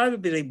 It'll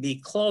probably be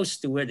close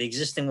to where the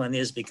existing one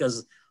is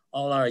because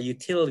all our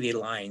utility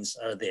lines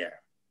are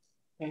there.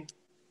 Okay.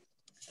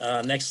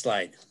 Next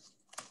slide.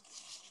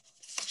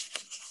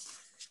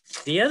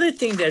 The other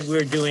thing that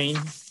we're doing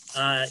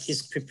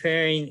is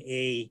preparing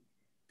a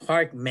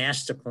park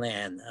master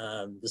plan.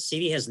 The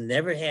city has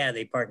never had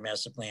a park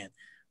master plan.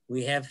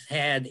 We have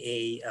had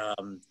a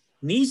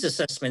needs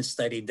assessment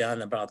study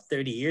done about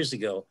 30 years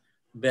ago,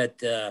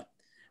 but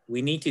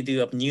we need to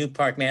do a new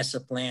park master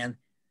plan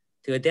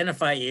to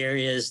identify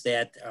areas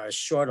that are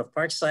short of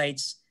park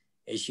sites.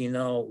 As you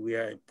know, we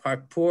are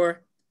park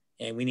poor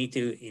and we need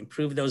to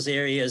improve those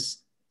areas.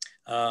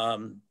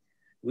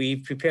 We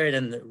prepared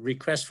a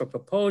request for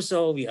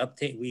proposal. We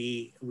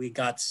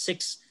got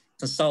 6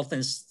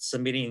 consultants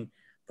submitting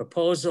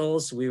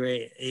proposals. We were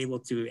able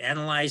to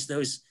analyze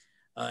those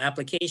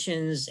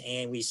applications,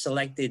 and we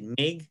selected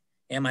MIG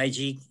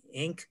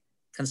Inc.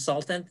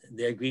 consultant.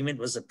 The agreement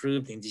was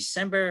approved in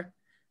December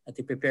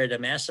to prepare the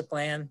master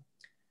plan.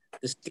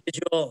 The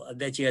schedule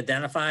that you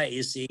identify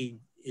is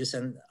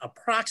an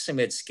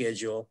approximate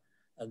schedule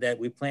that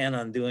we plan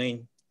on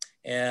doing.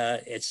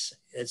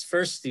 It's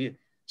first to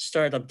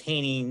start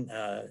obtaining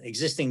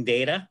existing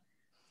data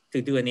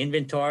to do an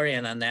inventory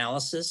and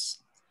analysis,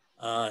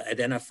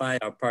 identify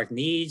our park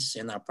needs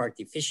and our park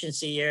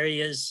deficiency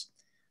areas.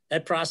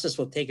 That process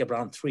will take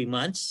around 3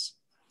 months.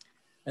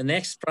 The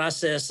next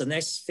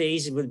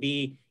phase would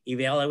be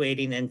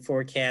evaluating and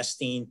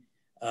forecasting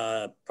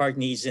park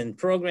needs and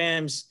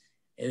programs.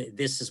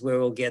 This is where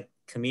we'll get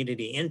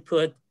community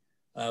input.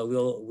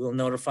 We'll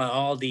notify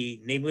all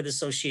the neighborhood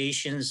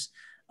associations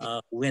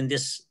when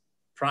this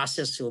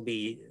process will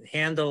be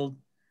handled.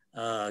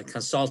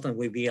 Consultant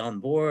will be on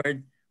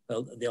board.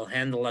 They'll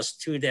handle us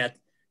through that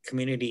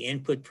community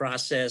input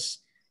process.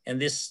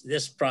 And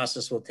this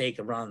process will take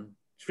around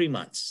 3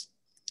 months.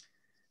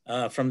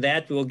 From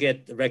that, we'll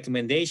get the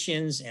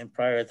recommendations and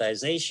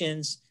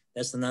prioritizations.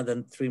 That's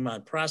another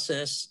 3-month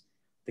process.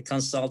 The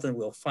consultant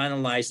will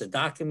finalize the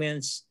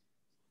documents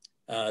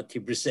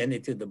to present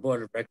it to the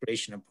Board of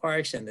Recreation and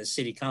Parks and the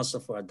City Council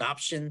for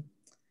adoption.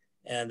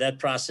 And that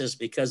process,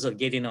 because of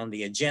getting on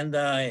the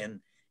agenda and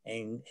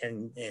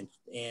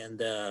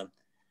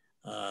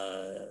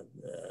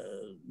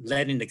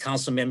letting the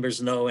council members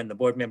know and the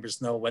board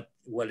members know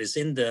what is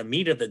in the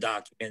meat of the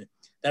document,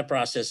 that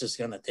process is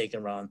going to take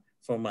around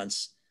 4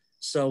 months.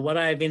 So what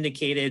I've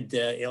indicated,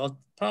 it'll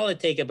probably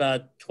take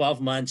about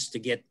 12 months to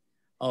get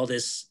all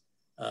this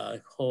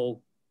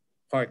whole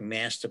park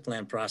master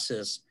plan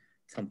process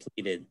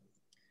completed.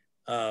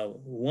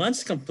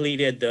 Once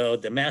completed, though,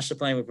 the master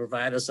plan will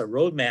provide us a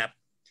roadmap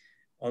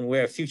on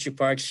where future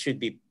parks should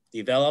be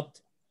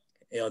developed.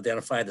 It'll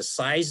identify the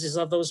sizes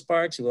of those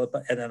parks. It will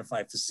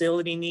identify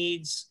facility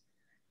needs.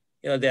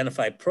 It'll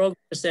identify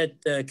programs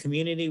that the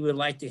community would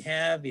like to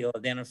have. It'll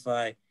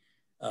identify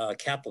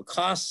capital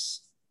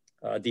costs,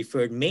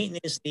 deferred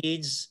maintenance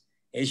needs.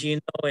 As you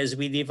know, as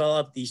we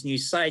develop these new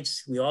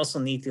sites, we also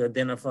need to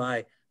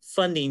identify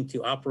funding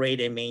to operate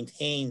and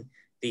maintain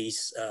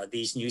these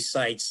new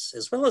sites,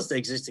 as well as the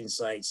existing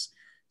sites.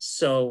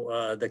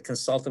 So the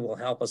consultant will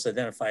help us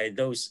identify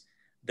those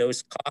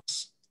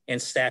costs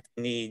and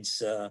staffing needs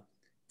to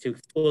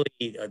fully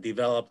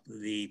develop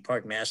the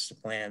park master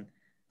plan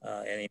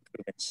and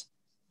improvements.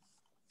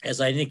 As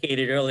I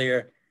indicated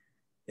earlier,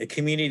 the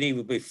community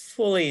will be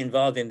fully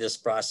involved in this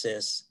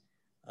process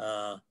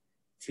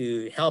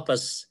to help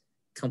us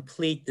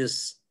complete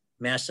this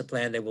master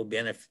plan that will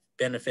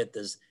benefit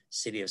the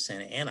city of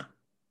Santa Ana.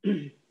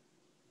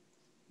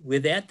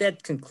 With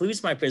that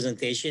concludes my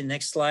presentation.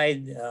 Next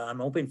slide,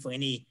 I'm open for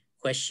any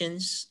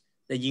questions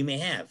that you may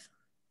have.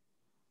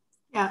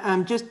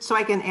 Yeah, just so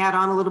I can add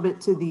on a little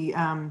bit to the,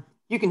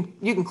 you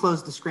can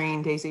close the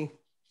screen, Daisy,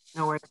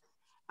 no worries.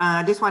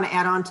 I just want to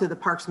add on to the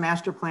Parks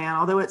Master Plan.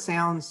 Although it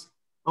sounds,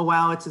 oh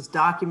wow, it's this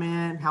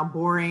document, how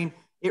boring,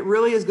 it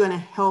really is going to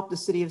help the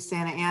city of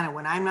Santa Ana.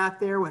 When I'm not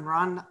there, when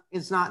Ron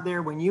is not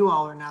there, when you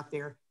all are not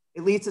there,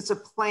 at least it's a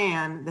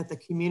plan that the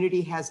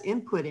community has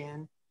input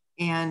in,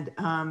 and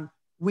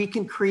we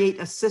can create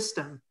a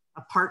system,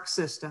 a park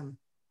system.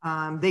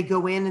 They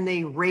go in and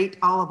they rate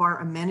all of our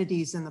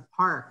amenities in the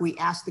park. We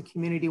ask the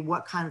community,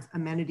 what kind of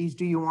amenities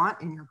do you want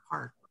in your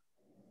park?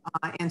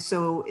 And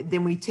so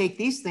then we take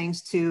these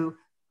things to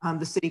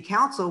the city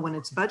council when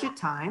it's budget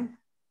time,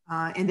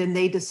 and then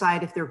they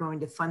decide if they're going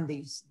to fund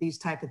these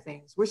type of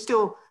things. We're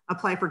still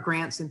apply for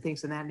grants and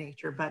things of that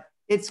nature, but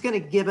it's going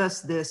to give us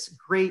this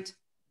great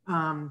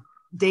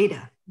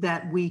data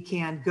that we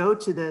can go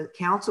to the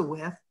council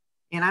with.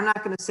 And I'm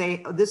not going to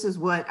say, oh, this is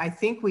what I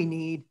think we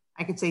need.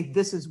 I can say,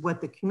 this is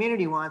what the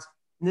community wants.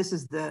 And this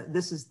is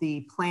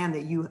the plan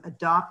that you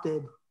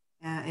adopted.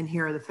 And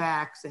here are the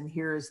facts, and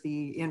here is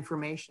the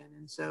information.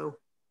 And so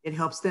it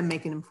helps them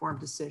make an informed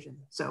decision.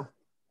 So,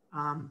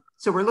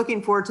 so we're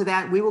looking forward to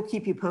that. We will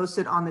keep you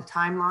posted on the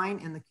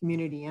timeline and the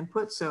community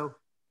input. So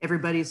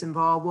everybody's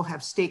involved. We'll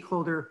have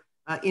stakeholder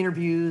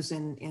interviews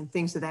and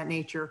things of that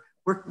nature.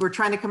 We're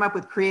trying to come up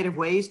with creative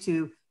ways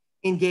to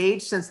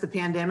engage since the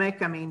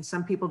pandemic. I mean,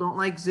 some people don't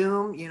like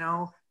Zoom, you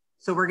know,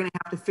 so we're going to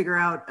have to figure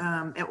out,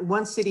 at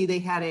one city, they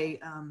had a,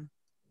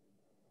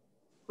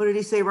 what did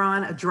he say,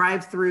 Ron? A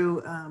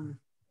drive-through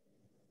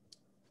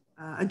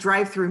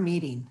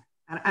meeting.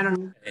 I don't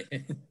know.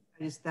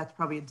 that's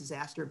probably a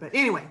disaster. But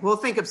anyway, we'll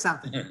think of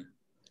something.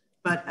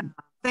 But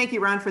thank you,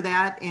 Ron, for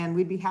that. And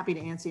we'd be happy to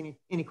answer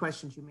any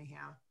questions you may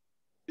have.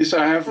 Yes,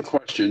 I have a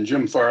question.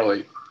 Jim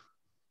Farley.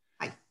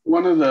 Hi.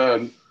 One of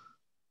the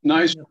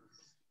nice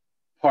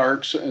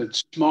parks,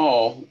 it's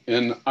small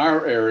in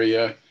our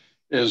area,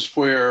 is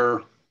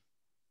where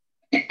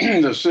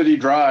the City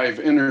Drive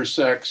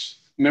intersects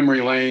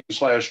Memory Lane /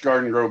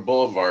 Garden Grove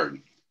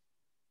Boulevard.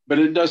 But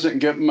it doesn't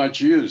get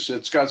much use.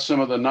 It's got some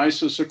of the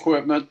nicest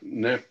equipment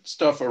and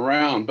stuff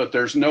around, but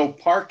there's no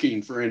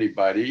parking for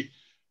anybody.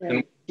 Right.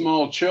 And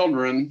small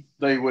children,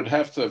 they would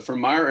have to,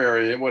 from our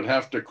area, would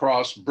have to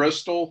cross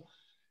Bristol,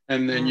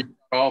 and then you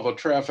got all the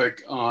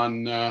traffic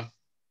on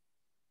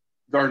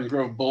Garden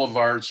Grove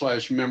Boulevard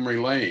 / Memory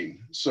Lane.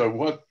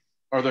 So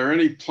are there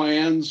any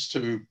plans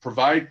to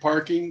provide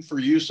parking for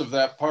use of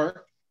that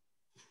park?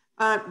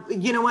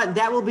 You know what,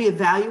 that will be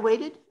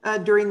evaluated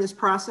during this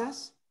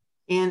process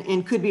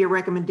and could be a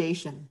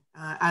recommendation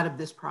out of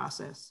this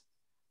process.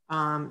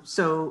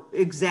 So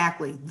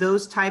exactly,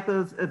 those type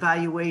of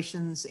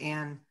evaluations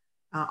and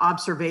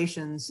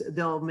observations,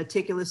 they'll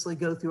meticulously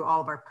go through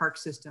all of our park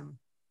system,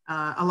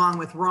 along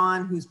with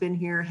Ron, who's been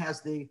here,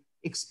 has the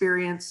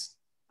experience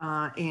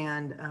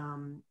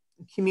and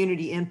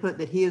community input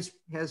that he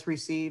has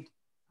received,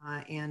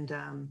 and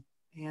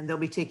they'll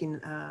be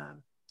taking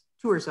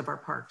tours of our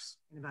parks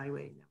and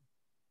evaluating them.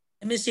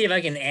 Let me see if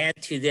I can add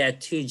to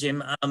that too,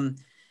 Jim.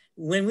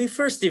 When we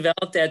first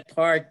developed that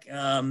park,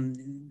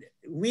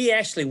 we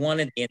actually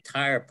wanted the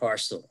entire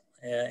parcel.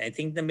 I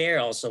think the mayor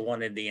also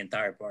wanted the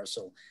entire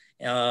parcel.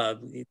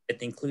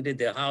 It included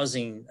the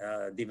housing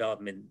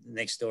development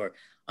next door.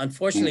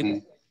 Unfortunately, we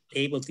weren't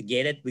able to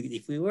get it.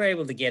 If we were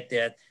able to get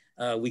that,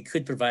 we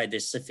could provide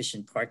this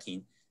sufficient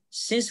parking.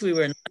 Since we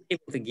were not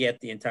able to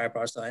get the entire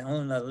parcel, I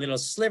own a little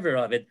sliver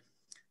of it.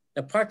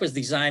 The park was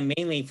designed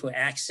mainly for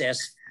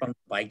access from the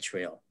bike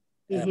trail.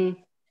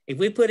 If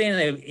we put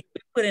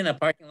in a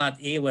parking lot,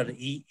 it would have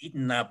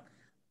eaten up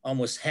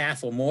almost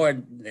half or more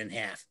than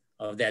half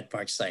of that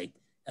park site.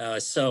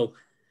 So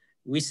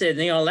we said,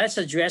 let's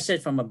address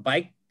it from a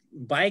bike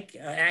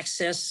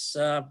access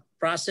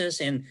process.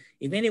 And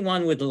if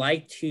anyone would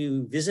like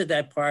to visit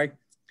that park,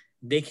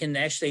 they can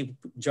actually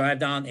drive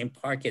down and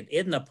park it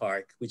in the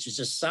park, which is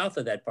just south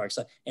of that park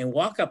site, and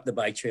walk up the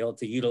bike trail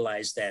to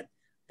utilize that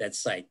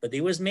site. But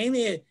it was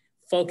mainly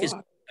focused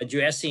on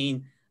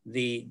addressing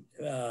the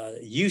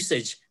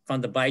usage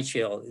from the bike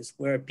trail, is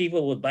where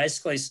people would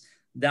bicycles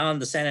down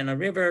the Santa Ana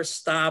River,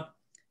 stop,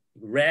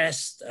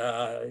 rest.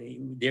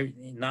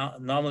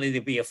 Normally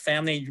there'd be a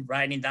family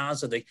riding down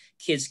so the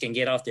kids can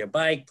get off their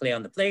bike, play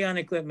on the playground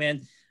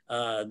equipment.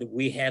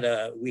 We had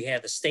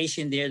a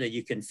station there that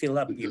you can fill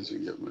up. It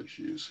doesn't get much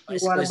use.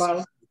 Water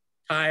bottle.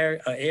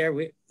 Air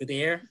with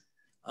air.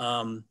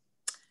 And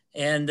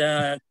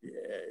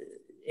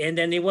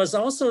then it was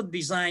also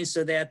designed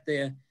so that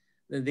the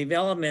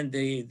development,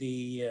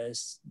 the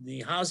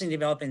housing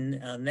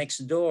development next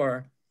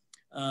door,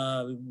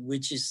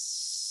 which is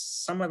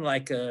somewhat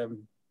like a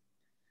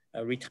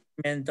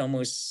retirement,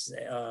 almost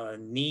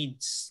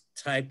needs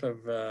type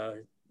of,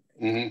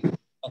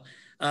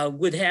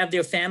 would have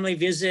their family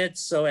visit.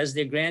 So as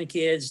their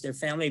grandkids, their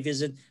family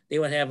visit, they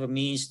would have a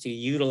means to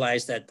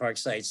utilize that park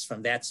sites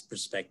from that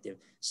perspective.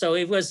 So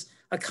it was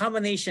a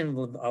combination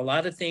of a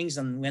lot of things.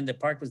 And when the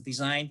park was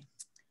designed,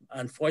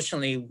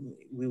 unfortunately,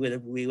 we would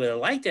have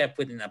liked to have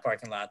put in a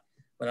parking lot,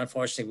 but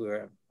unfortunately we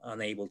were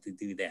unable to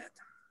do that.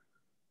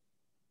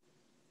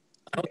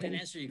 I hope that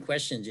answered your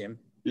question, Jim.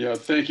 Yeah,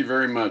 thank you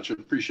very much. I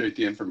appreciate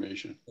the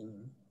information.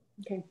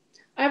 Okay,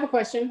 I have a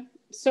question.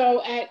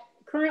 So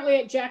currently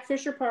at Jack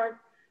Fisher Park,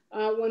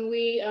 when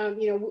we,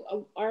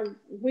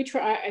 we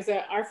try, as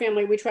our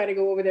family, we try to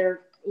go over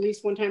there at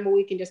least one time a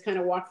week and just kind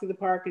of walk through the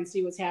park and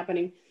see what's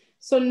happening.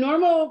 So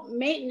normal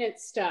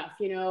maintenance stuff,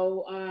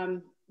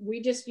 we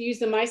just use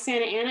the My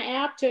Santa Ana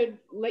app to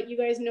let you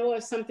guys know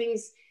if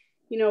something's,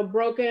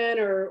 broken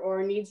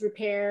or needs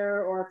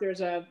repair, or if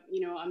there's a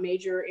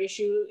major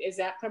issue. Is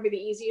that probably the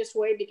easiest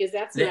way? Because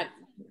that's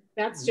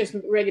just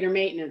regular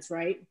maintenance,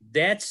 right?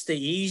 That's the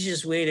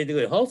easiest way to do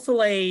it.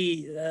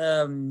 Hopefully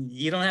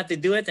you don't have to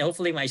do it.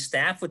 hopefully my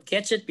staff would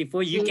catch it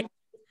before you get it.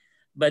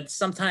 But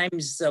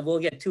sometimes we'll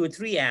get 2 or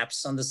 3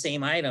 apps on the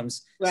same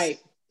items. Right.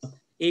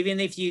 Even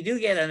if you do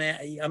get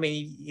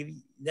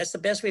that's the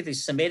best way to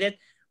submit it.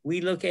 We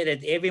look at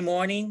it every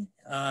morning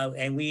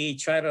and we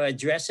try to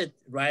address it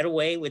right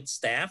away with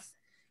staff.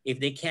 If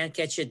they can't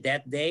catch it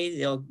that day,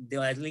 they'll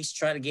at least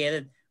try to get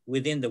it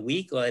within the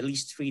week or at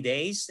least 3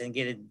 days and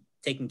get it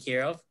taken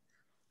care of.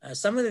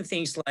 Some of the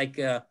things like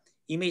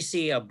you may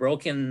see a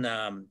broken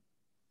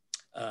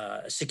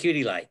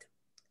security light.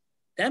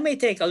 That may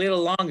take a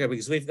little longer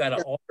because we've got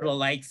to order a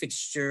light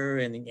fixture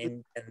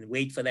and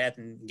wait for that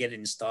and get it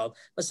installed.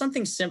 But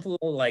something simple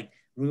like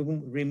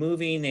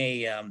removing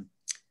a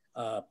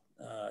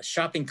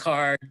shopping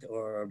cart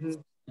or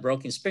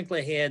broken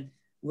sprinkler head,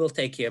 we'll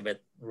take care of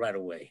it right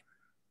away.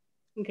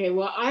 Okay,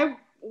 well, I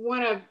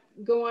want to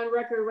go on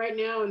record right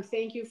now and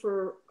thank you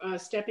for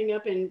stepping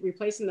up and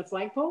replacing the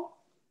flagpole.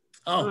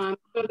 Oh.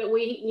 So that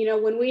we, you know,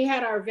 when we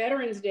had our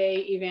Veterans Day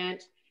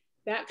event,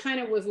 that kind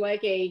of was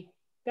like a,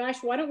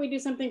 gosh, why don't we do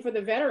something for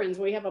the veterans?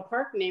 We have a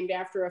park named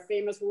after a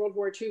famous World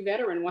War II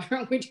veteran. Why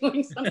aren't we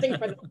doing something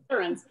for the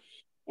veterans?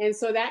 And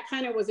so that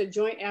kind of was a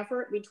joint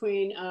effort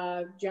between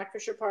Jack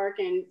Fisher Park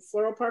and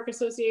Floral Park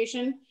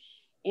Association.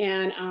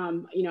 And,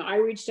 you know, I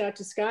reached out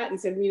to Scott and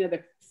said, you know,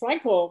 the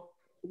flagpole,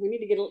 we need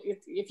to get,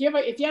 if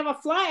you have a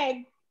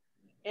flag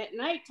at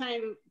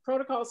nighttime,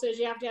 protocol says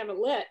you have to have it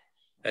lit.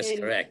 That's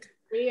correct.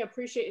 We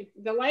appreciate,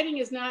 the lighting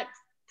is not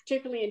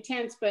particularly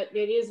intense, but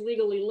it is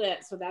legally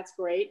lit. So that's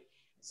great.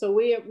 So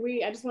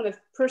I just want to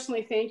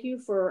personally thank you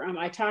for,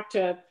 I talked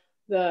to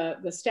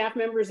the staff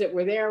members that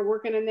were there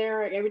working in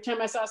there. Every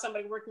time I saw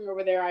somebody working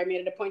over there, I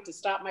made it a point to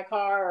stop my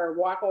car or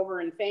walk over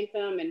and thank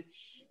them. And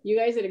you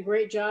guys did a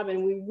great job.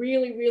 And we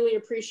really, really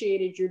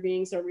appreciated your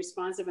being so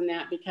responsive in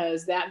that,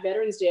 because that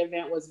Veterans Day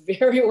event was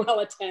very well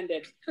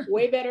attended,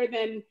 way better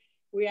than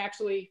we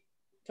actually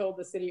told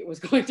the city it was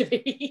going to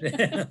be.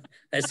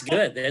 That's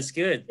good. That's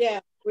good. Yeah,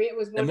 it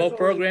was wonderful. The more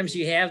programs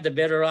you have, the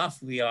better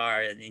off we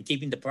are in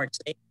keeping the park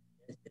safe.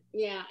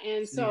 Yeah,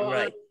 and so,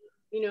 right.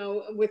 You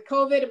know, with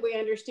COVID, we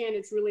understand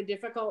it's really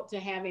difficult to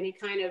have any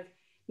kind of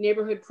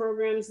neighborhood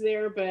programs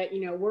there, but,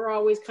 you know, we're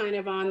always kind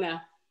of on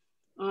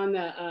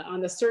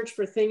the search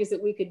for things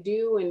that we could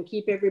do and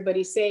keep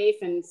everybody safe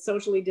and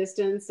socially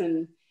distance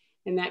and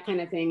that kind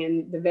of thing.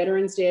 And the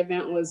Veterans Day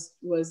event was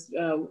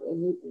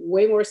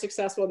way more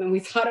successful than I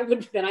thought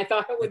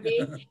it would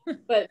be.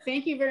 But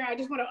thank you I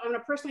want to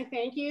personally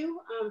thank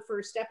you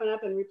for stepping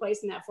up and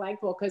replacing that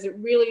flagpole, because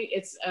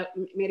it's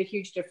made a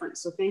huge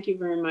difference. So thank you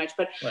very much.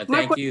 But well,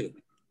 thank you.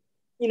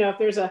 You know, if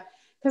there's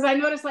because I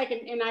noticed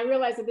and I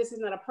realize that this is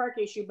not a park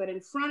issue, but in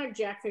front of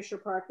Jack Fisher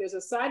Park, there's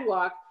a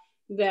sidewalk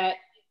that,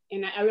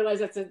 and I realize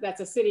that's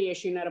a city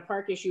issue, not a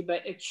park issue,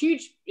 but it's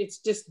huge. It's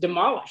just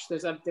demolished.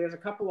 There's a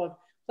couple of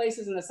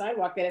places in the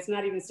sidewalk that it's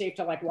not even safe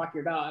to like walk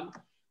your dog.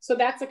 So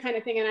that's the kind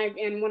of thing.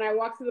 And when I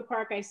walk through the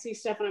park, I see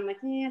stuff and I'm like,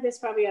 yeah, this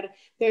probably ought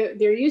to,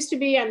 there used to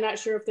be, I'm not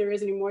sure if there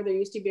is anymore. There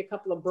used to be a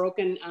couple of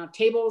broken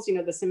tables, you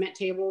know, the cement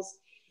tables,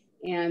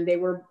 and they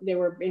were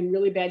in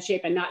really bad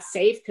shape and not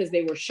safe because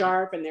they were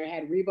sharp and they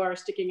had rebar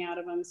sticking out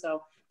of them.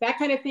 So that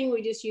kind of thing,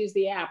 we just use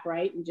the app,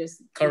 right? And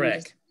just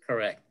correct.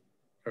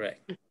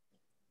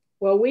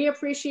 Well, we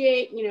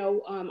appreciate, you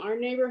know, our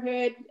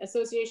neighborhood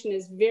association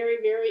is very,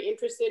 very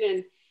interested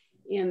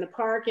in the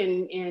park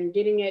and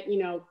getting it, you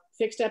know,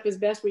 fixed up as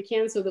best we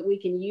can so that we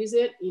can use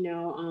it. You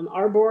know,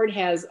 our board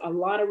has a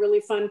lot of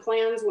really fun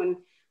plans.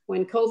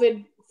 When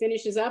COVID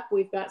finishes up,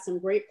 we've got some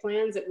great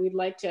plans that we'd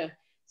like to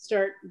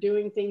start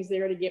doing things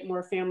there to get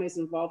more families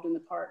involved in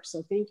the park.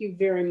 So thank you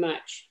very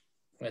much.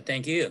 Well,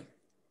 thank you.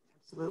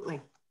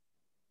 Absolutely.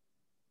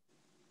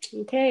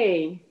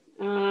 Okay.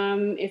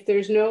 If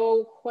there's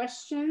no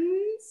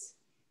questions.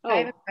 I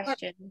have a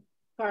question.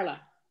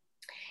 Carla.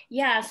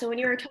 Yeah, so when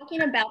you were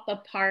talking about the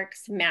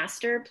park's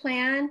master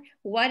plan,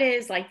 what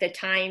is like the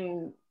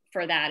time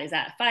for that? Is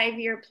that a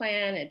 5-year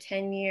plan, a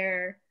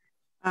 10-year?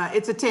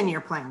 It's a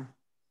 10-year plan.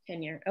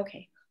 10-year,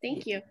 okay,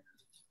 thank you.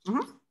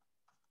 Mm-hmm.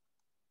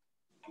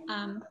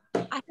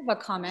 I have a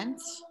comment.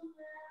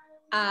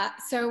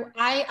 So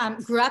I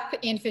grew up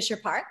in Fisher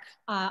Park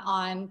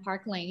on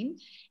Park Lane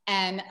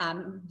and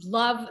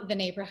love the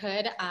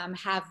neighborhood.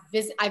 I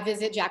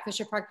visit Jack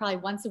Fisher Park probably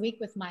once a week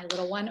with my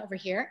little one over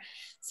here.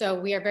 So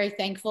we are very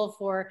thankful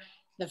for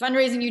the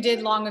fundraising you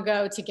did long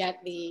ago to get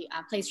the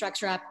play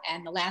structure up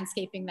and the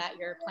landscaping that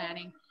you're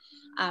planning.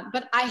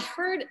 But I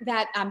heard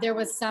that there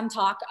was some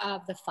talk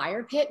of the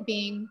fire pit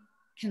being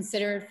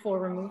considered for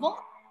removal.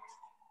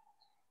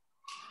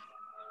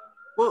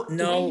 Well,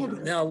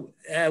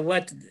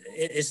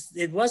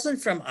 it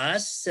wasn't from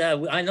us.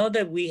 I know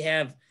that we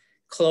have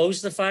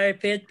closed the fire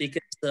pit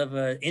because of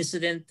an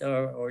incident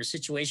or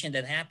situation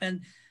that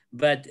happened,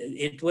 but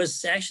it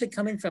was actually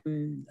coming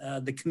from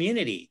the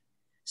community.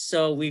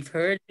 So we've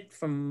heard it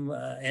from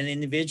an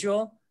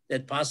individual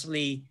that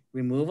possibly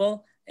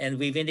removal, and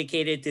we've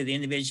indicated to the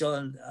individual,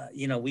 and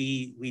you know,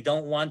 we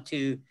don't want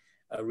to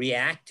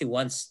react to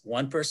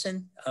one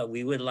person.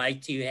 We would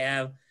like to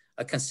have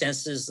a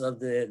consensus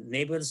of the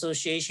neighborhood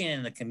association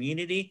and the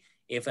community.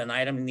 If an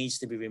item needs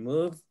to be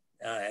removed,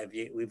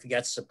 we've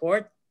got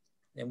support,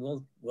 then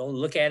we'll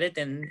look at it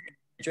and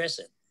address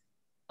it.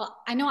 Well,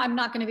 I know I'm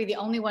not going to be the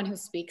only one who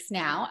speaks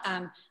now.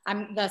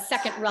 I'm the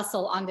second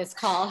Russell on this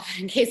call,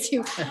 in case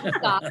you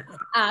thought.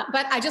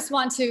 But I just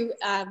want to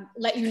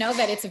let you know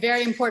that it's a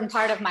very important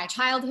part of my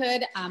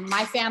childhood.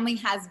 My family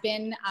has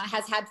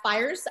had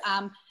fires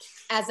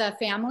as a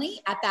family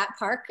at that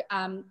park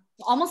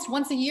almost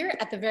once a year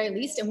at the very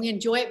least, and we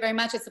enjoy it very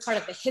much. It's a part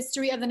of the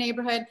history of the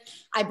neighborhood,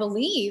 I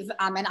believe,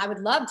 and I would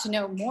love to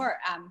know more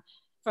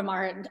from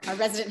our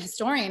resident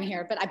historian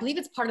here, but I believe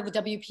it's part of the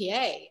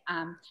WPA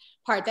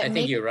part that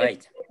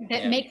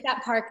makes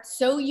that park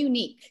so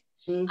unique.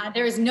 Mm-hmm.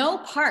 There is no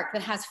park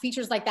that has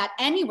features like that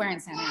anywhere in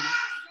Santa Ana.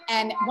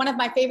 And one of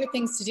my favorite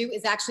things to do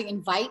is actually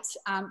invite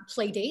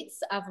play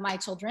dates of my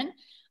children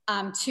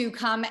to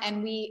come,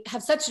 and we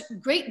have such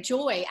great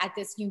joy at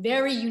this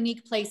very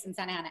unique place in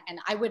Santa Ana. And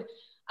I would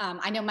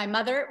I know my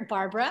mother,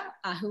 Barbara,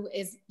 who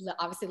is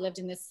obviously lived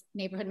in this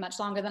neighborhood much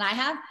longer than I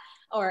have,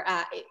 or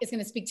is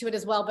going to speak to it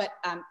as well, but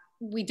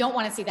we don't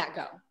want to see that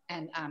go.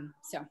 And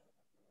so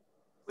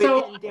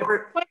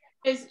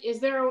is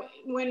there,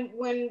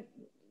 when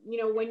you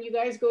know, when you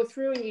guys go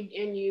through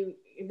and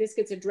this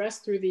gets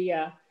addressed through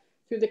the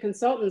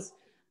consultants,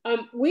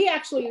 we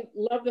actually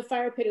love the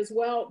fire pit as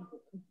well,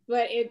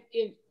 but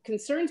it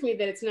concerns me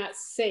that it's not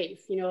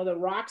safe. You know, the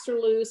rocks are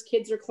loose,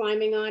 kids are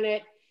climbing on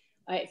it.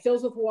 It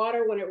fills with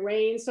water when it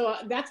rains. So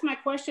that's my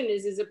question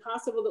is it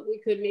possible that we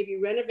could maybe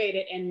renovate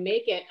it and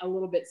make it a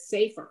little bit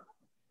safer?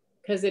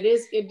 Because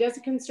it does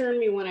concern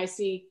me when I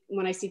see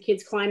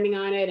kids climbing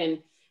on it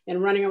and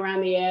running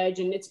around the edge,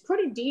 and it's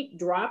pretty deep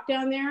drop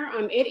down there.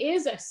 It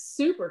is a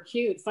super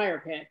cute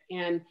fire pit,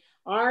 and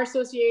our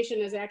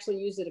association has actually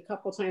used it a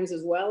couple times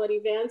as well at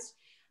events.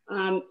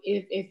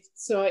 If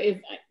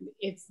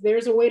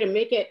there's a way to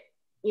make it,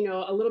 you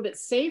know, a little bit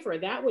safer,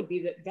 that would be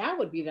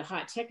the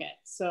hot ticket.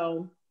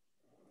 So,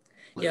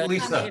 yeah,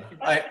 Lisa,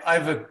 I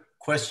have a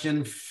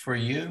question for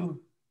you.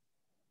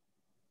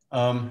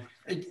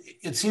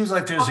 It seems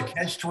like there's a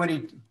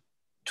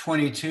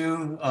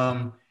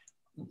catch-22.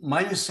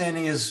 My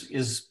understanding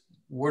is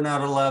we're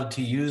not allowed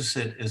to use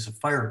it as a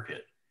fire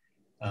pit.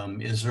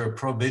 Is there a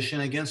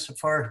prohibition against a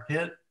fire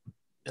pit?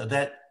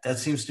 That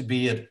seems to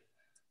be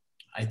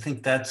I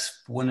think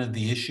that's one of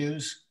the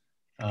issues.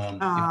 If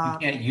you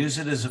can't use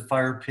it as a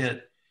fire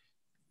pit,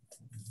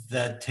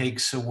 that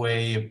takes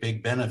away a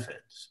big benefit.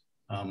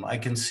 I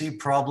can see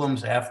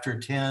problems after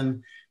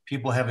 10,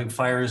 people having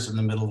fires in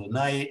the middle of the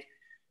night,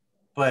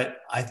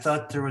 but I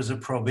thought there was a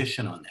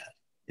prohibition on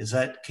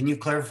that. Can you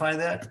clarify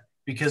that?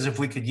 Because if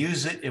we could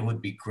use it, it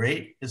would be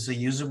great as a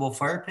usable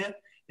fire pit.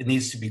 It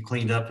needs to be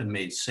cleaned up and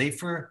made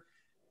safer.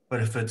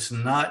 But if it's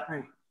not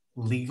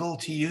legal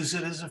to use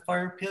it as a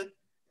fire pit,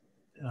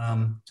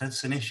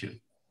 that's an issue.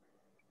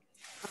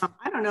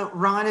 I don't know,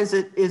 Ron, is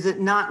it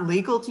not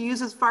legal to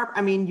use as fire?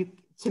 I mean,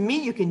 to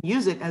me, you can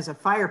use it as a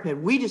fire pit.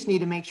 We just need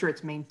to make sure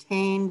it's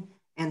maintained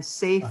and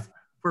safe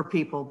for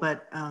people.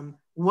 But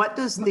what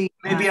does the...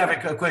 Maybe I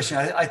have a question.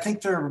 I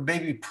think there are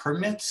maybe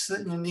permits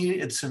that you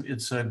need.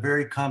 It's a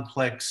very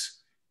complex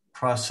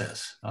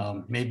process.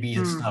 Maybe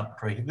it's not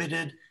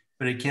prohibited,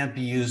 but it can't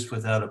be used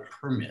without a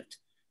permit.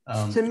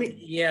 To me,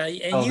 yeah.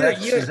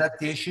 And is that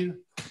the issue?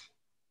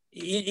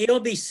 It'll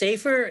be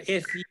safer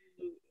if you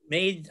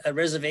made a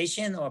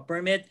reservation or a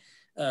permit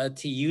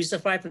to use the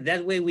fire pit.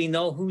 That way we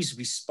know who's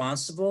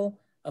responsible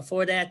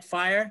for that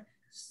fire.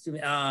 You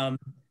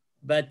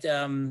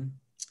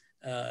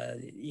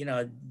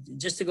know,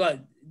 just to go out,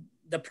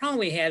 the problem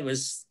we had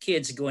was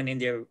kids going in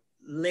there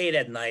late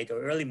at night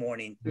or early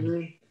morning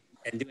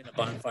and doing a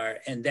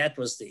bonfire, and that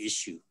was the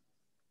issue.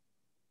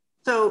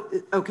 So,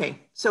 okay,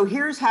 so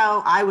here's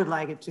how I would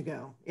like it to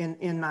go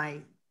in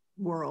my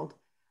world.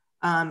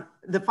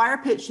 The fire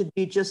pit should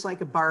be just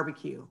like a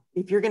barbecue.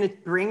 If you're gonna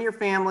bring your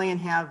family and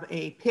have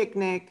a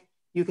picnic,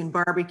 you can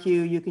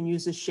barbecue, you can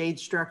use a shade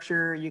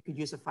structure, you could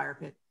use a fire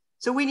pit.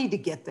 So we need to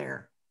get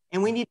there,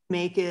 and we need to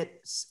make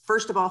it,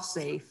 first of all,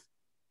 safe.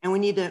 And we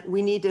need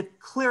to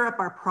clear up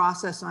our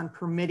process on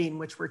permitting,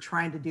 which we're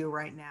trying to do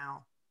right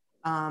now.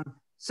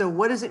 So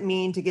what does it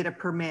mean to get a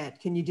permit?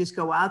 Can you just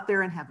go out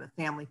there and have a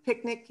family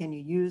picnic? Can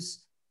you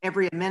use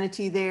every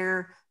amenity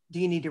there?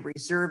 Do you need to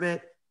reserve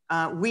it?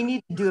 We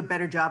need to do a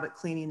better job at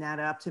cleaning that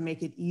up to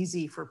make it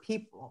easy for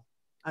people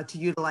to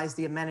utilize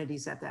the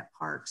amenities at that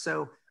park.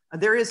 So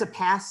there is a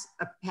past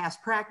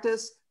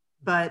practice,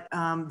 but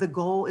the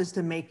goal is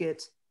to make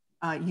it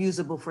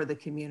usable for the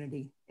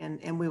community,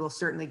 and we will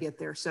certainly get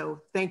there.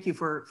 So thank you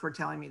for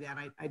telling me that.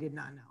 I did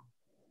not know.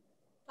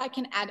 I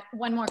can add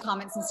one more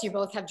comment since you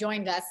both have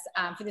joined us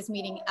for this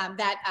meeting.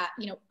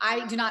 You know,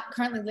 I do not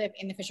currently live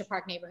in the Fisher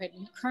Park neighborhood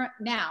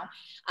now,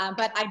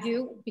 but I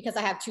do, because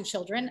I have 2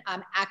 children,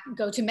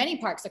 go to many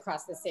parks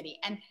across the city.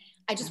 And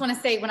I just want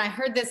to say, when I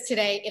heard this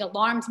today, it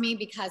alarmed me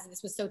because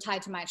this was so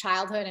tied to my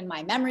childhood and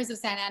my memories of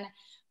Santa Ana.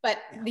 But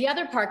the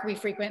other park we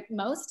frequent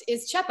most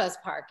is Chepa's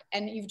Park,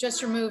 and you've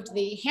just removed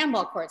the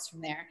handball courts from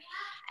there.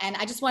 And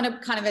I just want to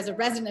kind of, as a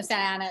resident of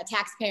Santa Ana, a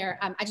taxpayer,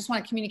 I just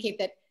want to communicate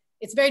that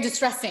it's very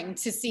distressing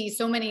to see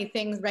so many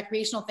things,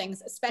 recreational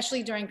things,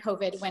 especially during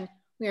COVID, when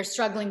we are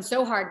struggling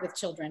so hard with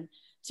children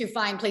to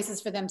find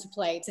places for them to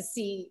play, to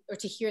see or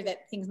to hear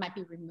that things might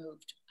be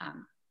removed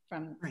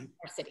from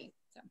our city.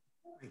 So.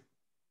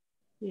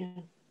 Yeah,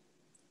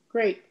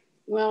 great.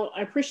 Well,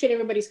 I appreciate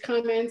everybody's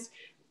comments.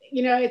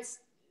 You know,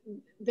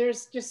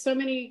 there's just so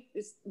many,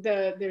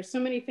 there's so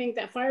many things.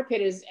 That fire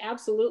pit is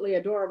absolutely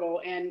adorable,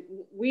 and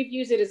we've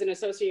used it as an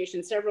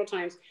association several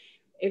times.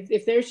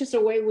 If there's just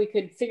a way we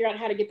could figure out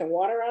how to get the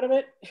water out of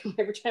it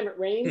every time it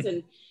rains,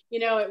 and you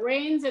know, it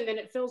rains and then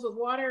it fills with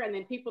water, and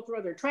then people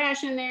throw their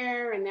trash in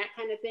there and that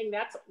kind of thing,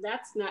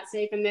 that's not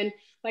safe. And then,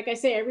 like I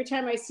say, every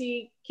time I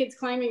see kids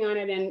climbing on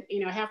it and,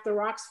 you know, half the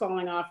rocks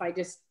falling off, I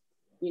just,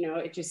 you know,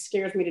 it just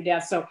scares me to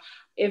death. So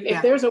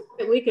if there's a way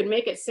that we could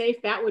make it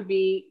safe, that would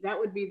be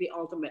the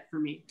ultimate for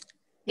me.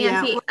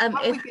 Yeah,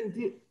 what we can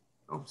do,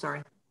 oh,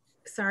 sorry.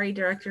 Sorry,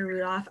 Director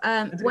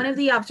Rudloff. One of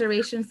the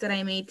observations that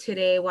I made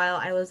today while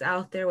I was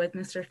out there with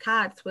Mr.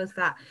 Katz was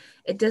that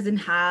it doesn't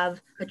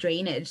have a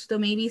drainage. So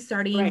maybe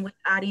starting with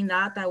adding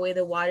that way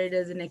the water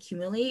doesn't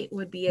accumulate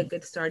would be a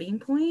good starting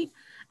point.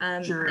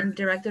 Sure. And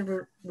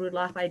Director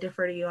Rudloff, I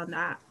defer to you on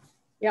that.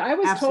 Yeah, I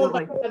was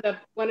Absolutely. told by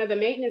one of the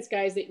maintenance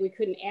guys that we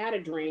couldn't add a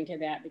drain to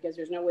that because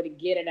there's no way to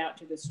get it out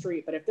to the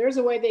street. But if there's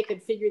a way they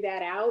could figure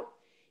that out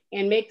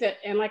and make that,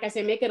 and like I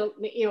say, make it,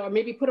 you know, or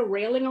maybe put a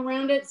railing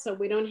around it so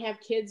we don't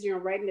have kids, you know,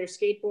 riding their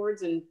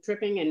skateboards and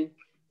tripping and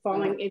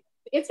falling.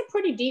 It's a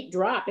pretty deep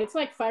drop. It's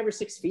like 5 or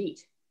 6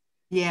 feet.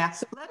 Yeah,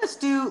 so let us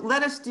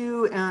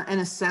do an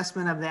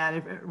assessment of that.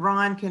 If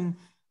Ron can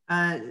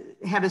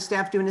have his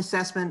staff do an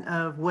assessment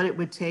of what it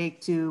would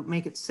take to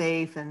make it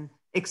safe and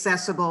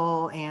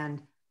accessible,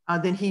 and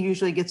then he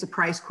usually gets a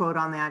price quote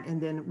on that, and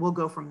then we'll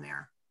go from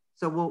there.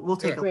 So we'll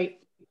take a great.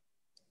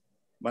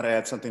 Might I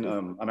add something?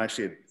 I'm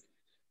actually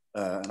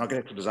an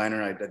architectural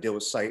designer. I deal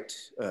with site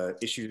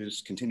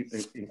issues,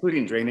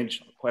 including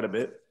drainage quite a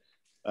bit.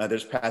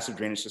 There's passive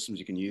drainage systems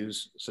you can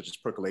use, such as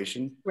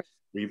percolation. Right.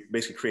 Where you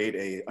basically create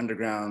a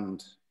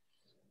underground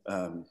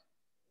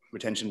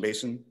retention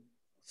basin.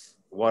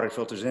 Water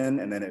filters in,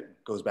 and then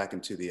it goes back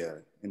into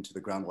the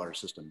groundwater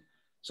system.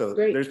 So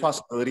there's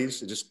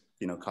possibilities. It just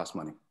costs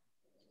money.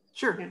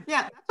 Sure.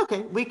 Yeah, that's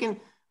okay. We can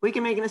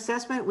make an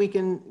assessment. We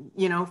can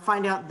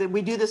find out that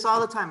we do this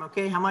all the time.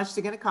 Okay, how much is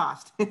it going to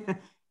cost?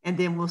 And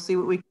then we'll see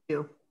what we can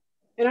do.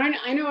 And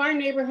I know our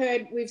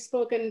neighborhood, we've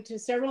spoken to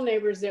several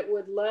neighbors that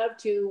would love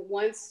to,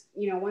 once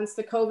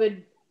the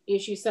COVID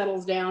issue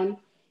settles down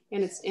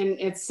and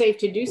it's safe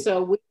to do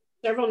so, we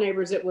have several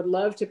neighbors that would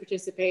love to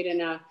participate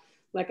in a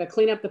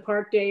clean up the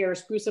park day or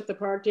spruce up the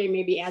park day,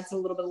 maybe add a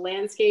little bit of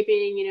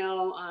landscaping,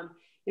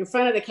 in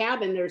front of the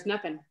cabin, there's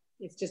nothing.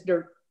 It's just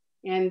dirt.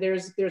 And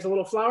there's a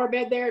little flower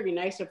bed there. It'd be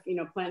nice to,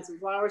 plant some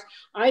flowers.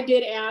 I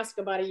did ask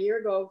about a year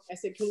ago, I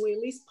said, can we at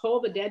least pull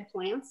the dead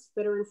plants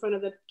that are in front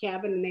of the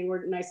cabin? And they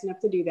were nice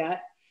enough to do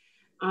that.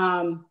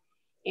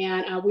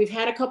 And we've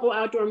had a couple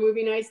outdoor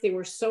movie nights. They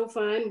were so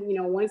fun.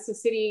 Once the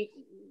city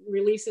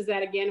releases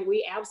that again,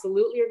 we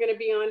absolutely are going to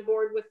be on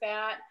board with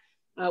that.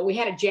 We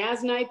had a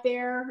jazz night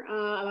there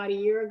about a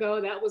year ago.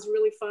 That was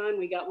really fun.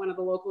 We got one of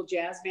the local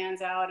jazz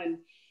bands out and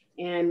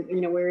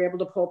we were able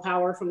to pull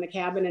power from the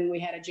cabin, and we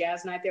had a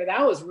jazz night there.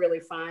 That was really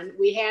fun.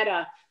 We had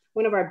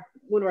one of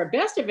our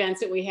best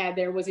events that we had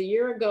there was a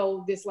year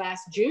ago this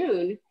last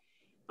June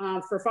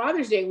for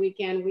Father's Day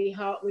weekend. We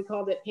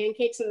called it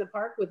Pancakes in the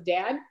Park with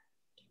Dad,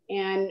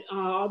 and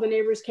all the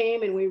neighbors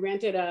came, and we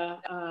rented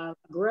a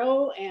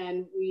griddle,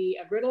 and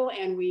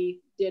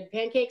we did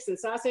pancakes and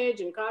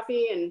sausage and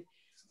coffee,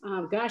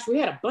 and gosh, we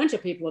had a bunch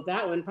of people at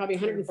that one, probably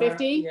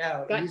 150.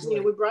 Yeah,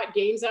 we brought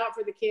games out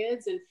for the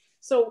kids, and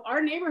so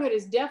our neighborhood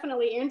is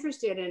definitely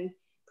interested in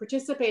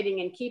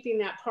participating and keeping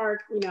that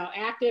park,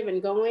 active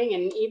and going.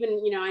 And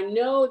even, I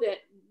know that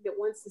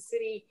once the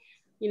city,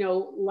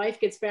 life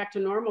gets back to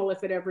normal,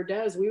 if it ever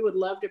does, we would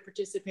love to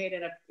participate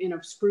in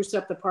a spruce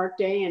up the park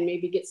day and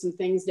maybe get some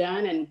things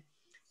done and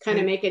kind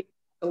of make it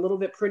a little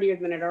bit prettier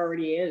than it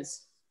already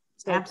is.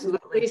 So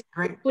absolutely.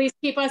 Please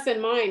keep us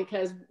in mind,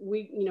 because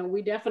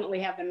we definitely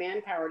have the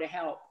manpower to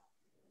help.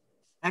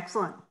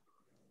 Excellent.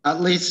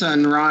 Lisa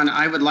and Ron,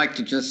 I would like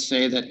to just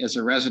say that as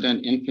a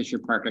resident in Fisher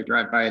Park, I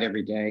drive by it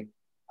every day.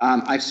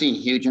 I've seen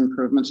huge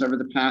improvements over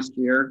the past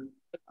year.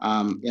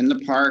 In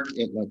the park,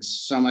 it looks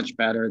so much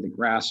better. The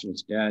grass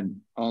was dead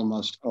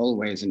almost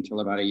always until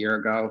about a year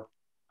ago.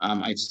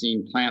 I've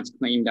seen plants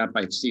cleaned up.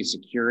 I see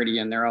security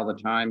in there all the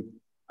time.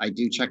 I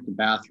do check the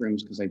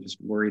bathrooms because I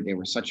just worried they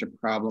were such a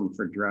problem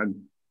for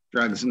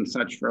drugs and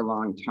such for a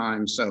long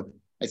time. So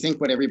I think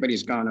what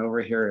everybody's gone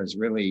over here is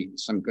really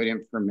some good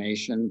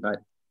information,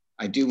 but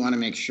I do want to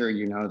make sure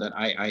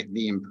that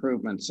the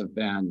improvements have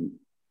been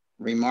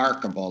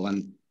remarkable.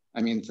 And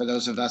I mean, for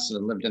those of us that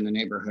have lived in the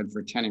neighborhood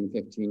for 10 and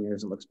 15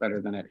 years, it looks better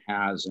than it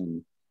has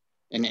in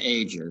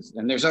ages.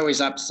 And there's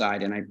always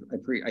upside. And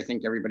I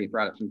think everybody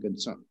brought up some good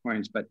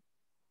points, but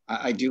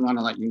I do want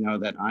to let you know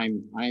that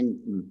I'm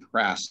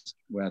impressed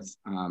with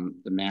the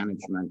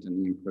management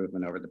and the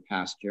improvement over the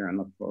past year, and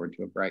look forward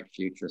to a bright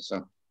future.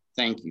 So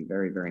thank you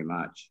very, very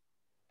much.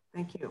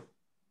 Thank you.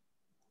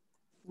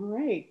 All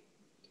right.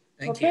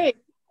 Thank you. Okay.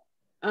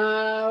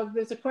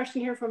 There's a question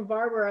here from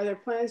Barbara. Are there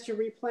plans to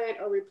replant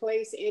or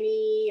replace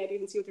any? I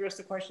didn't see what the rest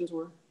of the questions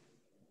were.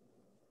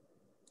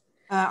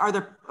 Where'd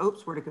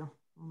it go?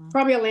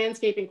 Probably a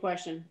landscaping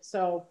question.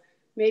 So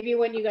maybe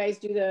when you guys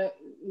do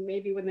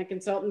when the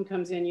consultant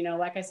comes in,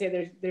 like I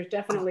say, there's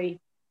definitely,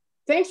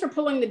 thanks for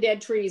pulling the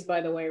dead trees,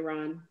 by the way,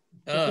 Ron.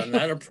 Oh,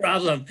 not a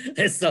problem.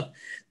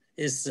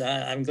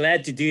 I'm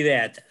glad to do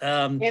that.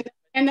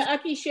 And the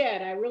Ucky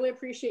shed, I really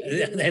appreciate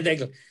you.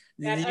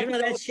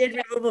 That shed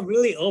removal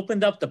really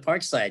opened up the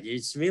park side.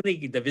 It's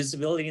really, the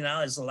visibility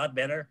now is a lot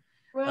better.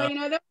 Well,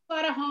 there was a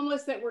lot of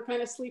homeless that were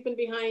kind of sleeping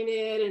behind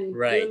it and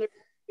right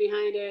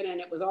behind it, and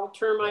it was all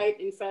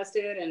termite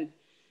infested, and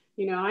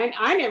You know,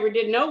 I never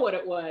did know what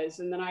it was.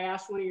 And then I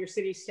asked one of your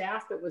city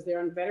staff that was there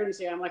on Veterans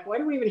Day, I'm like, why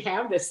do we even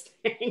have this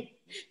thing?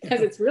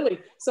 Because it's really,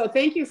 so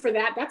thank you for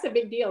that. That's a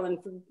big deal. And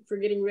for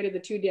getting rid of the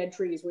 2 dead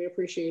trees. We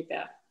appreciate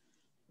that.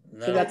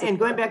 No. So and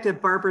going back to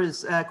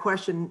Barbara's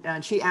question,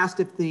 she asked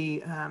if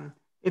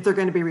they're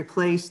going to be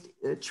replaced,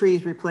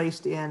 trees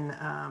replaced in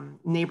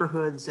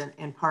neighborhoods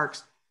and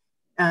parks.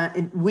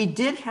 And we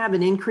did have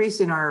an increase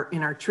in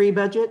our tree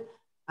budget.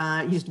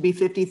 It used to be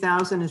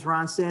 50,000, as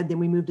Ron said. Then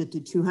we moved it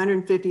to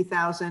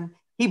 250,000.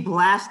 He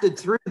blasted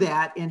through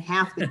that in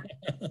half the.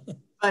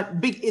 But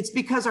it's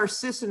because our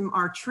system,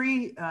 our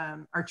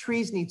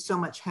trees need so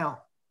much help,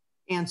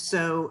 and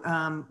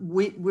so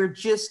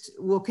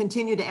we'll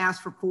continue to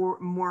ask for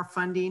more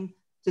funding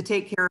to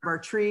take care of our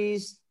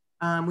trees.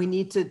 We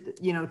need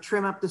to,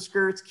 trim up the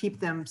skirts, keep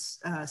them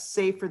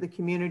safe for the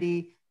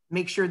community,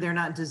 make sure they're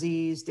not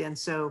diseased, and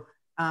so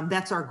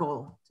that's our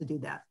goal to do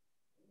that.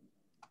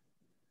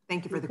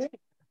 Thank you for the.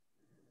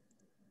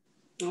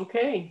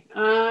 Okay.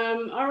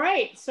 All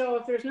right. So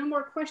if there's no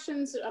more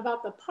questions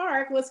about the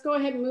park, let's go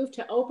ahead and move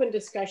to open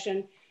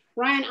discussion.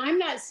 Ryan, I'm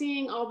not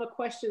seeing all the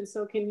questions,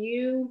 so can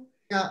you?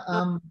 Yeah.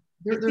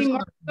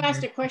 Mark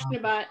asked a question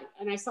about,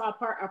 and I saw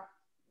a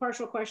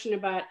partial question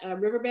about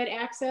riverbed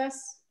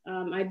access.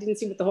 I didn't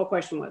see what the whole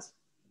question was.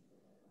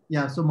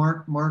 Yeah. So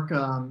Mark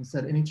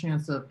said, any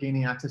chance of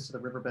gaining access to the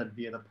riverbed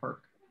via the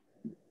park?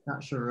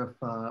 Not sure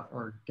if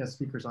our guest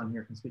speakers on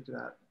here can speak to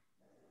that.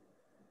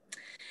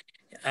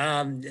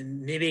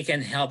 Maybe I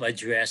can help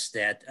address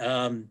that.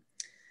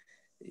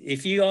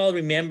 If you all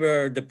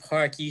remember, the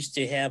park used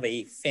to have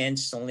a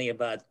fence only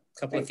about a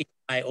couple of feet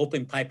high,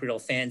 open pipe rail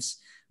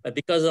fence. But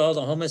because of all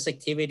the homeless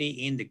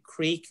activity in the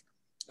creek,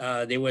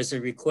 there was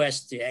a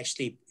request to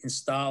actually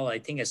install, I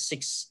think, a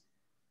six,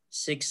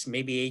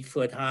 maybe 8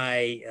 foot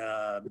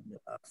high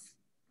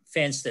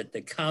fence that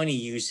the county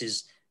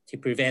uses to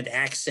prevent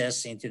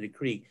access into the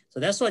creek. So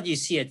that's what you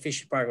see at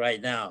Fisher Park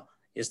right now,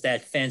 is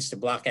that fence to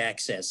block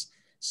access.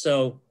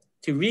 So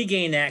to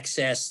regain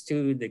access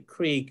to the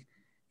creek,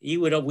 we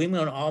would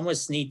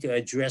almost need to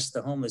address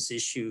the homeless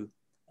issue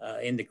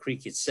in the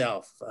creek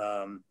itself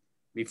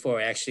before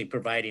actually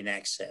providing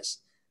access,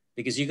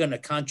 because you're going to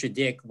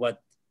contradict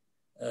what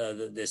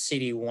the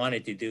city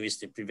wanted to do, is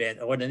to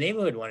prevent, or the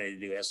neighborhood wanted to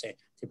do, I say,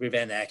 to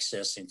prevent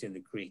access into the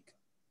creek.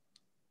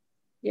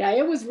 Yeah,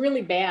 it was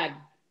really bad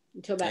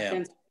until that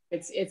fence.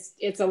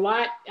 It's a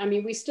lot. I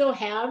mean, we still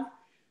have,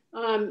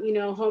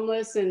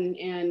 homeless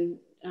and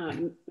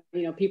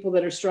people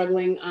that are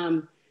struggling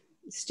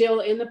still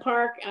in the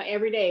park.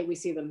 Every day we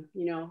see them,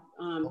 but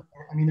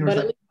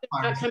at least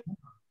they're not coming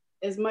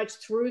as much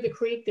through the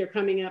creek. They're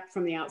coming up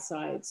from the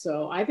outside.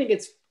 So I think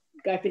it's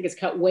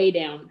cut way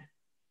down.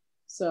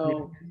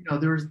 So,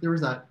 there was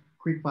that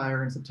creek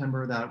fire in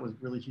September that was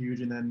really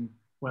huge. And then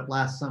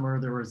last summer,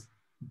 there was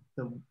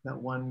that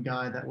one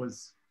guy that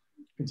was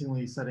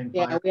continually setting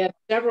fire. Yeah, we had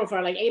several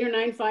fires, like 8 or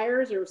 9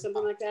 fires or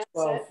something like that.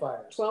 12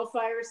 fires. 12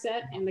 fires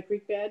set in the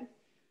creek bed.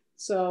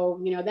 So,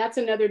 that's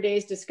another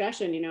day's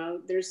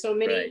discussion. There's so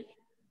many, right.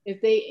 If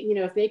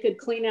they could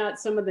clean out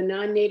some of the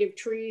non-native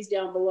trees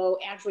down below,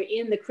 actually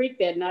in the creek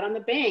bed, not on the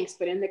banks,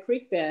 but in the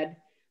creek bed,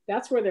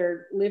 that's where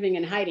they're living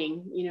and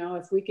hiding.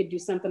 If we could do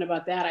something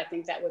about that, I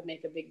think that would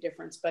make a big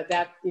difference. But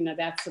that,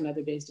 that's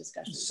another day's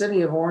discussion. The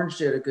City of Orange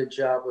did a good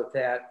job with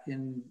that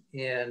in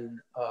Grijalva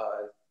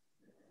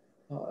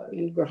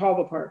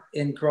Park.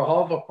 In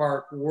Grijalva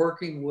Park,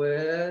 working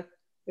with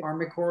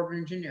Army Corps of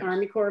Engineers.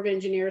 Army Corps of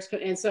Engineers,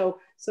 and so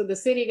the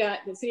City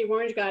of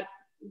Orange got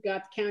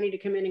the county to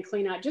come in and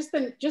clean out just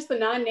the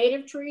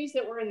non-native trees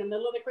that were in the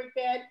middle of the creek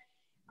bed,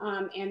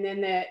 and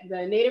then the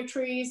native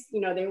trees,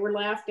 they were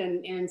left,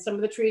 and some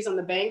of the trees on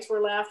the banks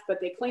were left, but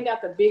they cleaned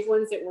out the big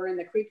ones that were in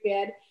the creek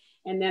bed,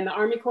 and then the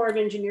Army Corps of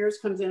Engineers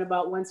comes in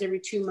about once every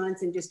 2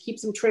 months and just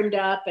keeps them trimmed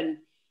up and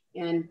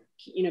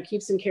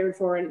keeps them cared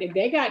for, and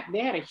they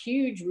had a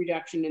huge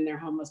reduction in their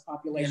homeless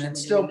population. And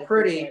it's still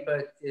pretty,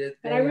 but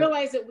I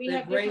realize that we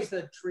have raised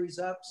the trees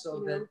up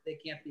so that they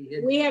can't be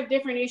hidden. We have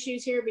different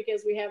issues here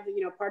because we have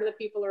part of the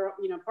people are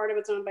part of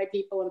it's owned by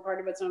people and part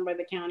of it's owned by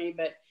the county,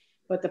 but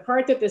the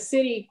part that the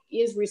city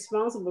is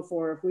responsible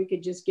for, if we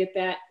could just get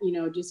that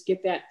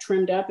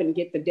trimmed up and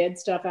get the dead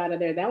stuff out of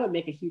there, that would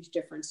make a huge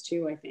difference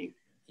too, I think.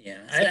 Yeah,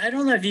 I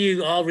don't know if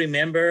you all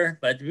remember,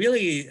 but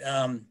really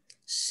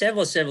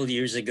several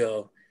years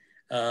ago,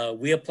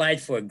 we applied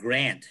for a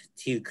grant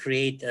to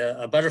create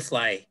a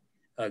butterfly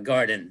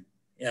garden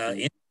in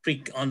the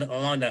creek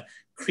along the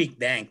creek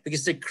bank,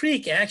 because the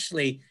creek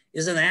actually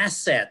is an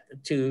asset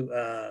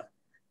to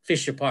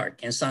Fisher Park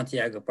and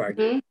Santiago Park.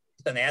 Mm-hmm.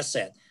 It's an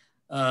asset,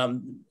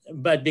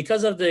 but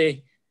because of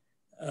the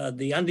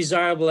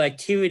undesirable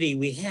activity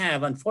we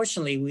have,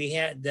 unfortunately, we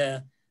had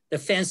the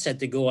fence had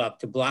to go up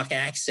to block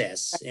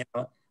access. And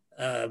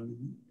I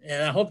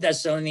hope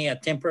that's only a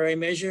temporary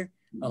measure.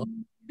 I hope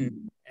we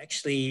can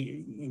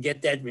actually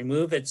get that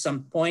removed at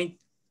some point,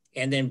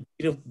 and then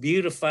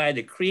beautify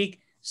the creek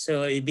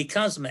so it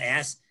becomes an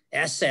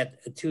asset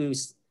to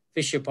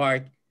Fisher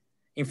Park.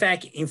 In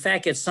fact,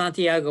 at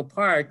Santiago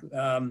Park,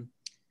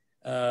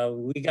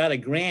 we got a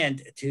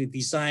grant to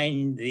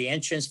design the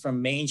entrance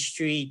from Main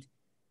Street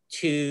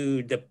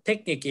to the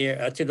picnic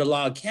area, to the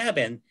log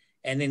cabin.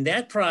 And in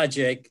that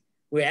project,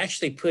 we're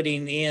actually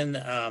putting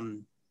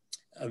in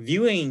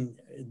viewing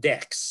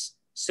decks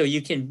so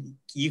you can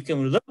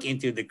look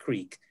into the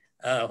creek,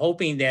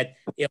 hoping that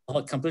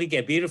it'll completely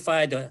get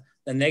beautified.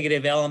 The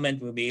negative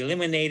element will be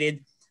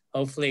eliminated.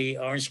 Hopefully,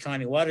 Orange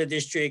County Water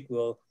District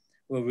will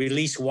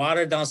release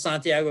water down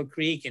Santiago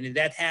Creek, and if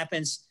that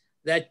happens,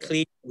 that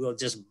creek will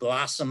just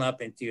blossom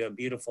up into a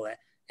beautiful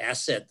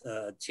asset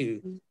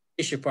to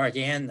Fisher Park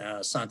and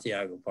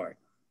Santiago Park.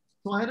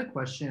 So I had a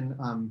question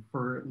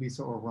for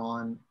Lisa or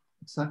Ron,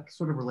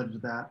 sort of related to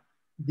that.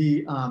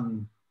 The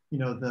you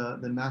know,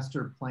 the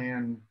master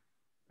plan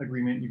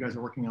agreement you guys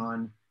are working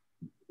on,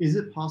 is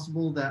it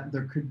possible that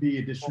there could be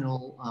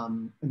additional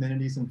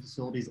amenities and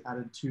facilities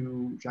added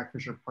to Jack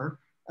Fisher Park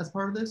as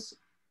part of this?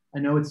 I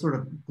know it's sort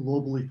of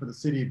globally for the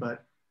city,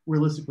 but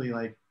realistically,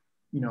 like,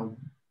 you know,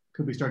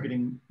 could we start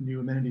getting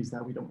new amenities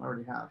that we don't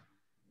already have?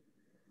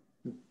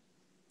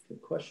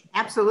 Good question.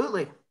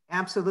 Absolutely,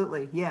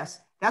 absolutely,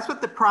 yes. That's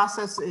what the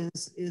process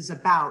is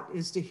about,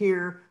 is to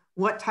hear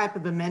what type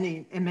of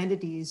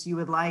amenities you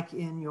would like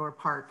in your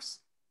parks.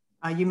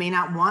 You may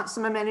not want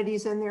some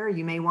amenities in there.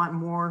 You may want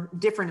more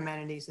different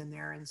amenities in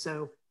there. And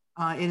so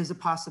it is a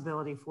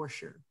possibility for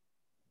sure.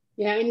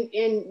 Yeah, and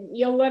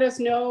you'll let us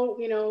know,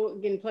 you know,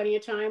 in plenty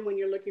of time when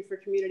you're looking for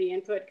community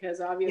input, because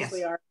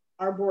obviously yes,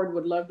 our board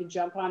would love to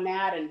jump on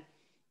that, and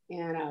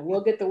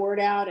we'll get the word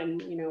out,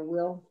 and, you know,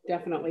 we'll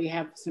definitely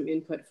have some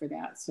input for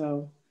that.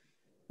 So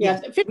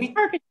yeah, yes, Fisher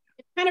Park is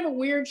kind of a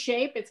weird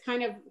shape. It's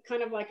kind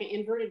of like an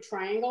inverted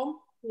triangle,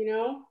 you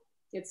know.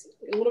 It's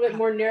a little bit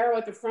more narrow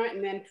at the front,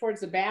 and then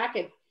towards the back,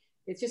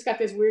 it's just got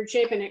this weird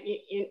shape, and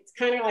it's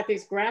kind of like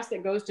this grass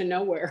that goes to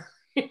nowhere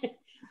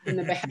in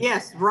the back.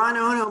 Yes, Ron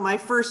Ono, my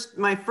first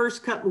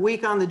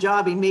week on the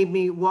job, he made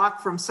me walk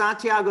from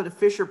Santiago to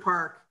Fisher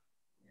Park,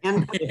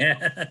 and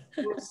yeah,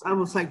 I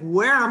was like,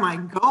 where am I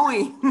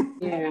going?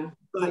 Yeah,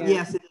 but yeah,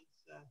 yes, it is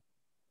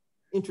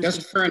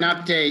interesting. Just for an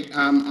update,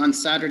 on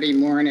Saturday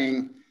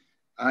morning,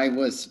 I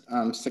was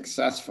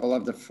successful.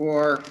 Of the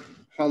 4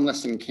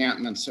 homeless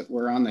encampments that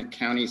were on the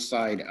county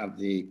side of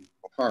the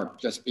park,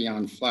 just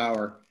beyond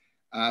Flower,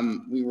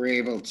 we were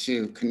able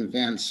to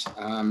convince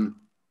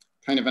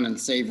kind of an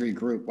unsavory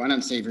group, one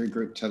unsavory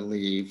group, to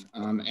leave.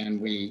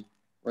 And we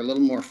were a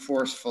little more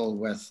forceful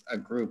with a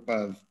group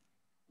of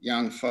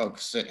young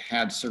folks that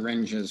had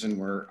syringes and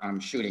were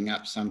shooting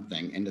up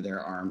something into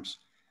their arms.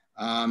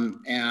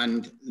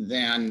 And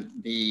then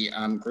the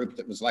group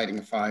that was lighting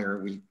a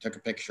fire, we took a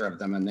picture of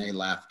them and they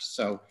left.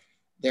 So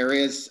there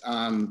is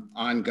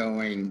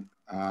ongoing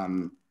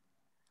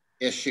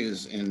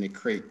issues in the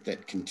creek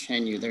that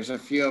continue. There's a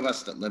few of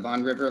us that live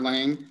on River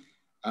Lane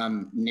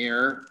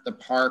near the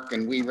park,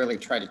 and we really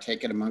try to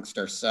take it amongst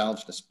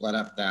ourselves to split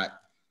up that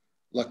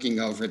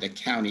looking over the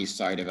county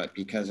side of it,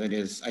 because it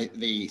is,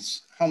 the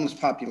homeless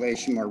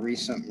population more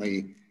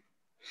recently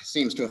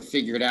seems to have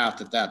figured out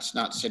that that's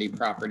not city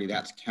property,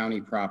 that's county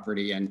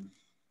property. And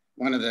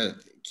one of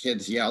the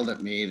kids yelled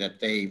at me that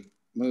they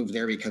moved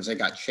there because they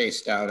got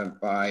chased out of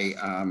by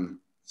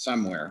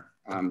somewhere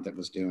that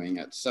was doing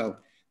it. So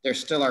there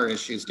still are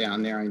issues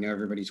down there. I know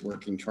everybody's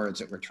working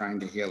towards it. We're trying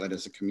to heal it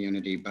as a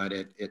community, but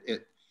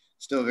it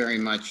still very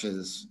much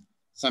is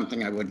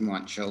something I wouldn't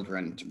want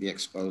children to be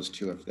exposed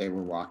to if they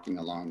were walking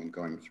along and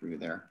going through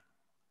there.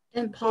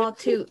 And Paul,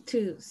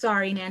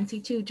 sorry, Nancy,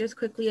 to just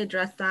quickly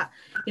address that,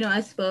 you know, I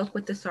spoke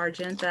with the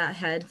sergeant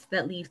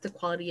that leads the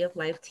quality of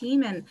life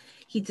team, and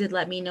he did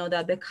let me know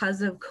that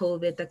because of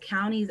COVID, the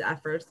county's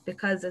efforts,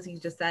 because as you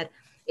just said,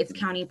 it's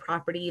county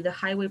property, the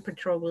highway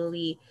patrol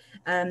really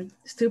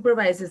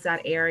supervises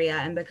that area.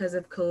 And because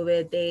of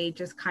COVID, they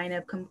just kind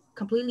of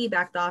completely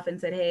backed off and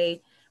said,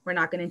 hey, we're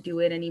not going to do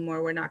it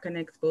anymore. We're not going to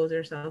expose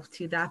ourselves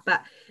to that.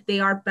 But they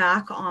are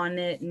back on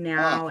it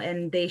now,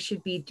 and they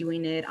should be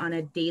doing it on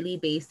a daily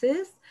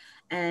basis.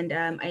 And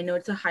I know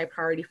it's a high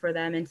priority for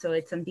them. And so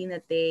it's something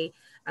that they,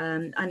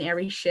 on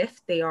every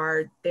shift, they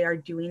are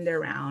doing their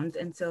rounds.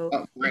 And so,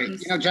 right.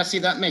 You know, Jessie,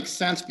 that makes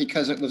sense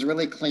because it was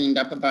really cleaned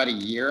up about a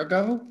year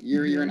ago,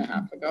 year and a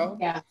half ago.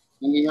 Yeah.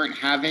 And we weren't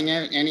having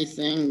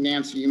anything,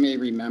 Nancy, you may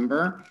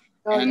remember.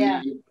 Oh, and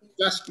yeah.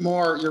 Just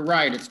more, you're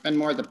right, it's been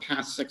more the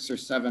past 6 or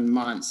 7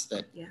 months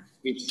that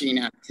we've seen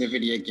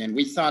activity again.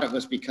 We thought it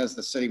was because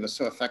the city was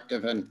so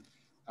effective in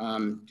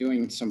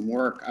doing some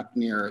work up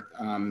near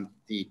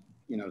the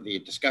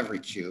Discovery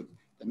Cube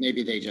that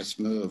maybe they just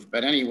moved.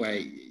 But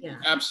anyway,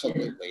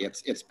 absolutely,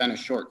 it's been a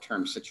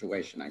short-term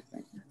situation, I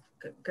think.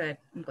 Good,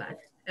 I'm glad.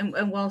 And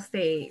I'll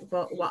stay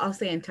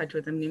in touch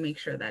with them to make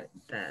sure that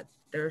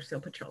they're still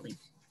patrolling.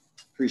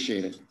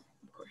 Appreciate it.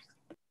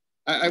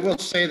 I will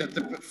say that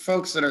the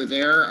folks that are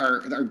there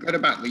are good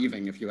about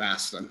leaving if you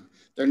ask them.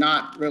 They're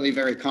not really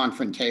very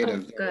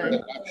confrontative. Oh,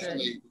 good.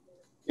 Actually,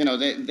 you know,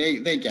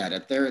 they get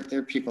it.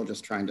 They're people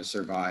just trying to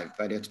survive.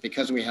 But it's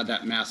because we had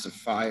that massive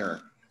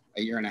fire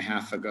a year and a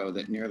half ago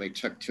that nearly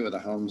took 2 of the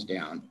homes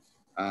down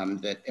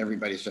that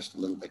everybody's just a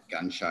little bit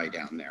gun shy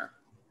down there.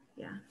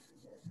 Yeah.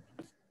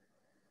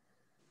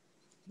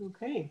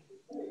 Okay.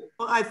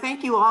 Well, I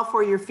thank you all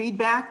for your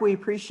feedback. We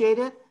appreciate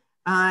it.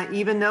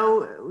 Even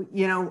though,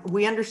 you know,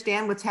 we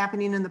understand what's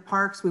happening in the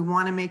parks, we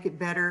want to make it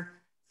better.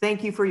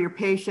 Thank you for your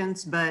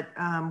patience, but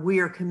we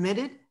are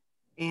committed.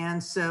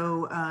 And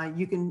so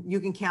you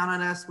can count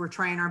on us. We're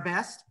trying our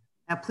best.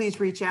 Please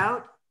reach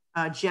out.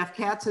 Jeff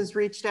Katz has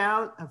reached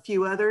out, a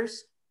few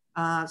others.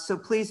 So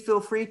please feel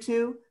free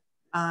to.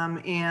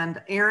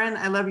 And Aaron,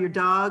 I love your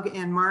dog.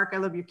 And Mark, I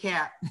love your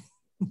cat.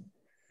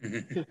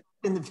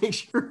 In the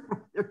picture.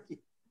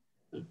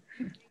 Thank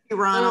you,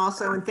 Ron,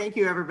 also, and thank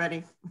you,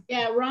 everybody.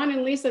 Yeah, Ron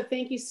and Lisa,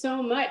 thank you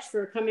so much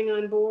for coming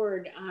on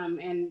board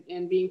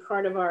and being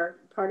part of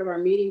our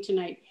meeting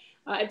tonight.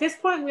 At this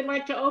point, we'd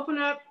like to open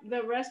up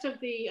the rest of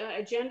the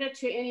agenda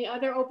to any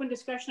other open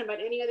discussion about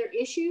any other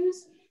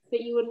issues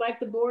that you would like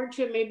the board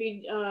to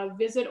maybe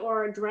visit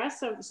or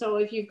address. So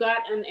if you've got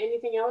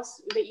anything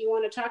else that you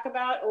want to talk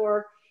about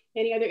or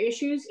any other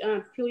issues,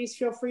 please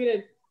feel free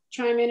to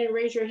chime in and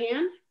raise your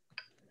hand.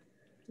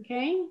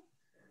 Okay.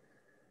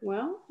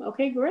 Well,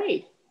 okay,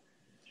 great.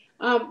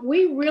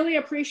 We really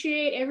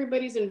appreciate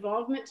everybody's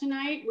involvement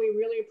tonight. We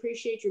really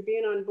appreciate your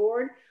being on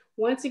board.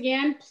 Once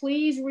again,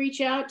 please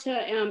reach out to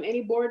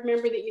any board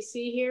member that you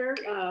see here.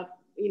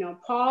 You know,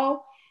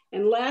 Paul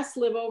and Les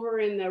live over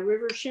in the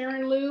River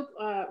Sharon Loop.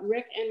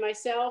 Rick and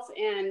myself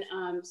and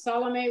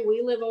Salome,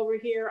 we live over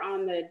here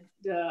on the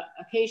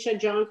Acacia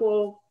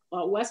Jonquil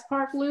West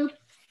Park Loop.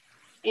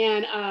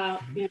 And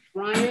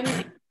Ryan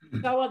and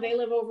Stella, they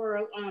live over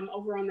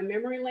on the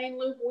Memory Lane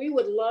Loop. We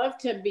would love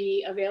to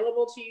be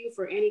available to you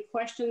for any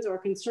questions or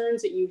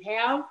concerns that you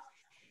have.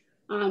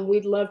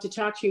 We'd love to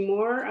talk to you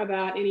more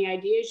about any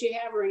ideas you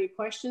have or any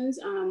questions.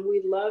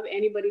 We'd love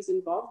anybody's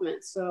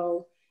involvement.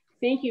 So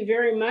thank you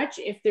very much.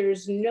 If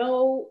there's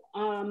no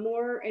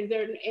more, is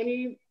there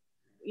any,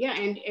 yeah,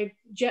 and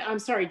I'm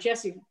sorry,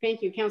 Jessie,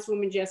 thank you,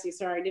 Councilwoman Jessie,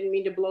 sorry, I didn't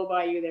mean to blow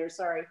by you there,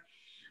 sorry.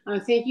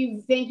 Thank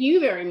you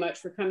very much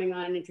for coming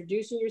on and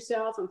introducing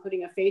yourself and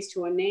putting a face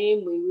to a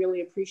name. We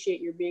really appreciate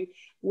your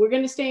we're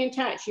gonna stay in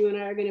touch. You and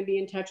I are gonna be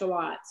in touch a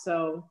lot.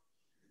 So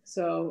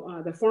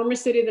the former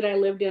city that I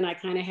lived in, I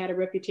kind of had a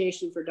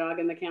reputation for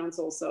dogging the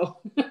council.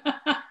 So,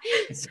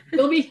 so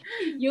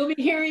you'll be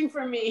hearing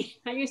from me.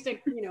 I used to,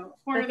 you know,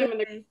 corner them in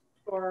the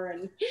store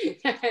and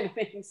that kind of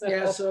thing. So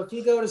yeah. So if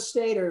you go to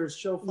Staters,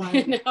 she'll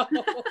find you.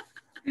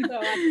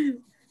 So,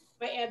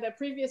 but at the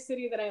previous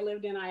city that I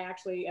lived in, I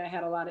actually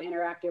had a lot of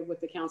interactive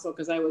with the council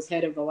because I was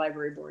head of the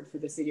library board for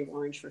the city of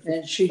Orange for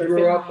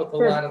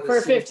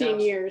 15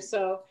 years.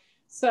 So,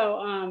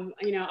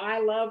 you know, I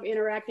love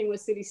interacting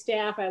with city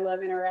staff. I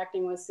love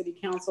interacting with city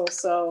council.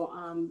 So,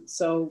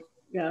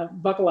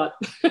 buckle up.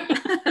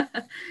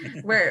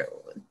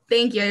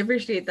 Thank you. I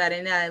appreciate that.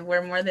 And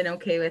we're more than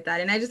okay with that.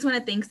 And I just want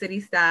to thank city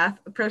staff.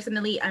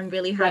 Personally, I'm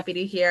really happy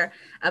to hear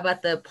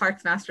about the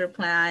Parks Master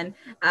Plan.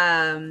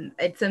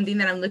 It's something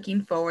that I'm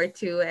looking forward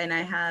to. And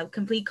I have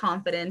complete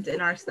confidence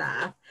in our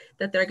staff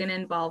that they're going to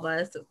involve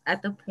us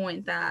at the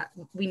point that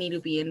we need to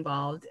be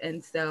involved.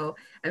 And so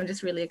I'm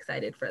just really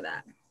excited for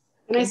that.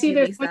 And I see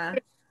there's one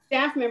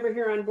staff member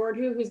here on board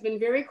who's been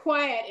very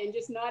quiet and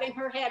just nodding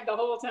her head the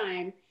whole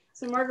time.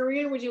 So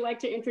Margarita, would you like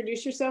to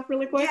introduce yourself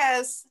really quick?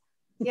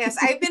 Yes,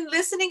 I've been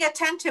listening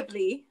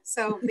attentively.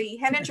 So the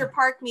Henninger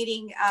Park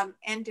meeting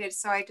ended,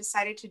 so I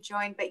decided to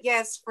join. But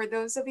yes, for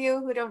those of you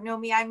who don't know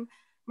me, I'm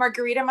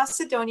Margarita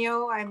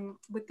Macedonio. I'm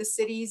with the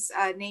city's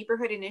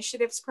Neighborhood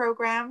Initiatives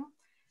Program.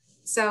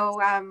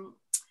 So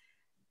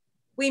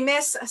we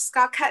miss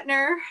Scott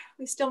Kuttner.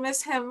 We still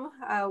miss him.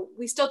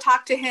 We still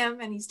talk to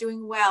him and he's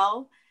doing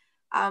well.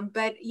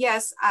 But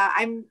yes,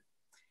 I'm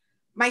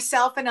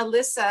myself and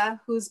Alyssa,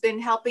 who's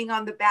been helping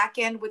on the back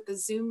end with the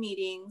Zoom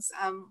meetings.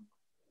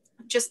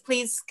 Just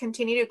please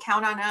continue to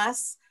count on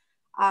us.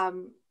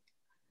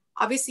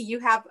 Obviously you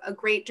have a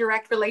great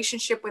direct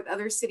relationship with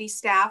other city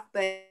staff,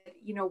 but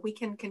you know, we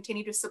can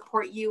continue to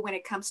support you when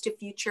it comes to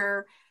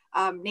future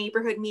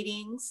neighborhood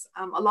meetings,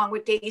 along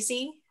with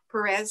Daisy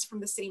Perez from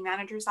the city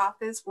manager's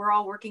office. We're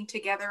all working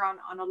together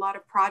on a lot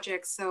of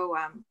projects. So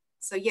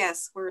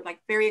yes, we're like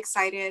very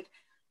excited.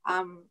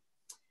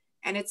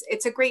 And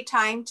it's a great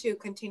time to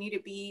continue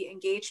to be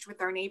engaged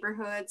with our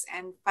neighborhoods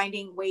and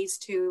finding ways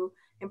to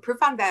improve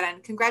on that.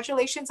 And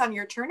congratulations on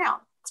your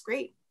turnout. It's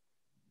great.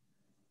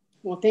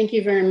 Well, thank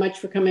you very much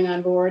for coming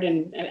on board.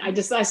 And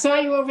I saw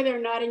you over there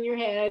nodding your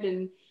head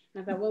and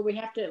I thought, well, we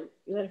have to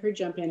let her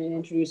jump in and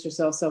introduce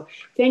herself. So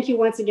thank you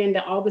once again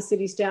to all the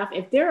city staff.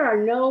 If there are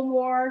no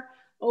more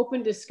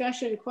open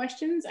discussion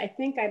questions, I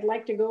think I'd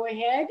like to go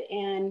ahead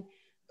and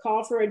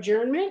call for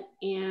adjournment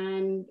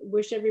and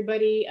wish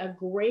everybody a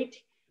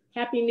great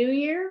Happy New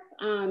Year.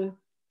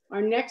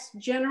 Our next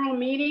general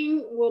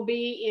meeting will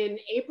be in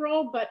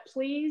April, but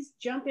please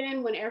jump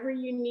in whenever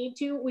you need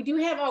to. We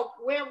have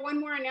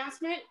one more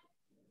announcement.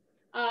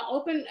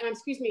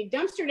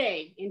 Dumpster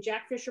Day in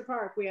Jack Fisher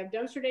Park. We have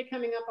Dumpster Day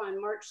coming up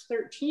on March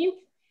 13th.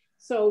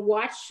 So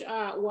watch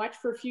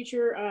for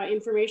future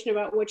information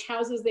about which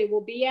houses they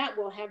will be at.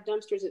 We'll have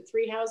dumpsters at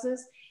 3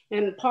 houses.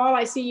 And Paul,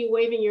 I see you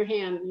waving your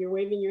hand. You're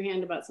waving your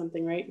hand about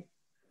something, right?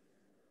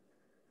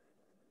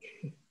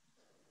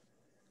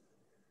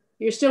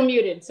 You're still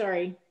muted,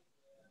 sorry.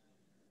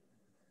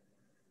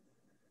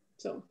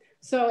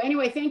 So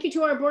anyway, thank you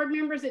to our board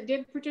members that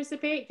did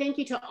participate. Thank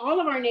you to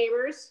all of our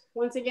neighbors.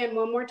 Once again,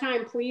 one more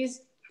time,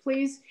 please,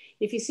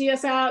 if you see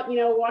us out, you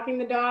know, walking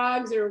the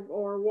dogs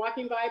or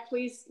walking by,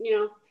 please,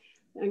 you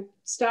know,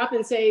 stop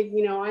and say,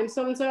 you know, I'm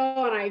so-and-so,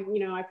 and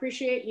I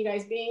appreciate you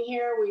guys being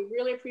here. We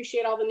really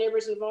appreciate all the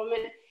neighbors'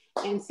 involvement.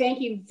 And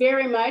thank you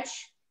very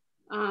much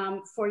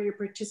for your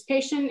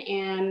participation.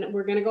 And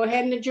we're gonna go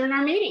ahead and adjourn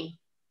our meeting.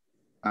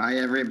 Bye,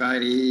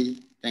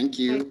 everybody. Thank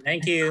you.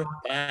 Thank you.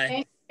 Bye.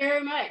 Thank you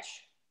very much.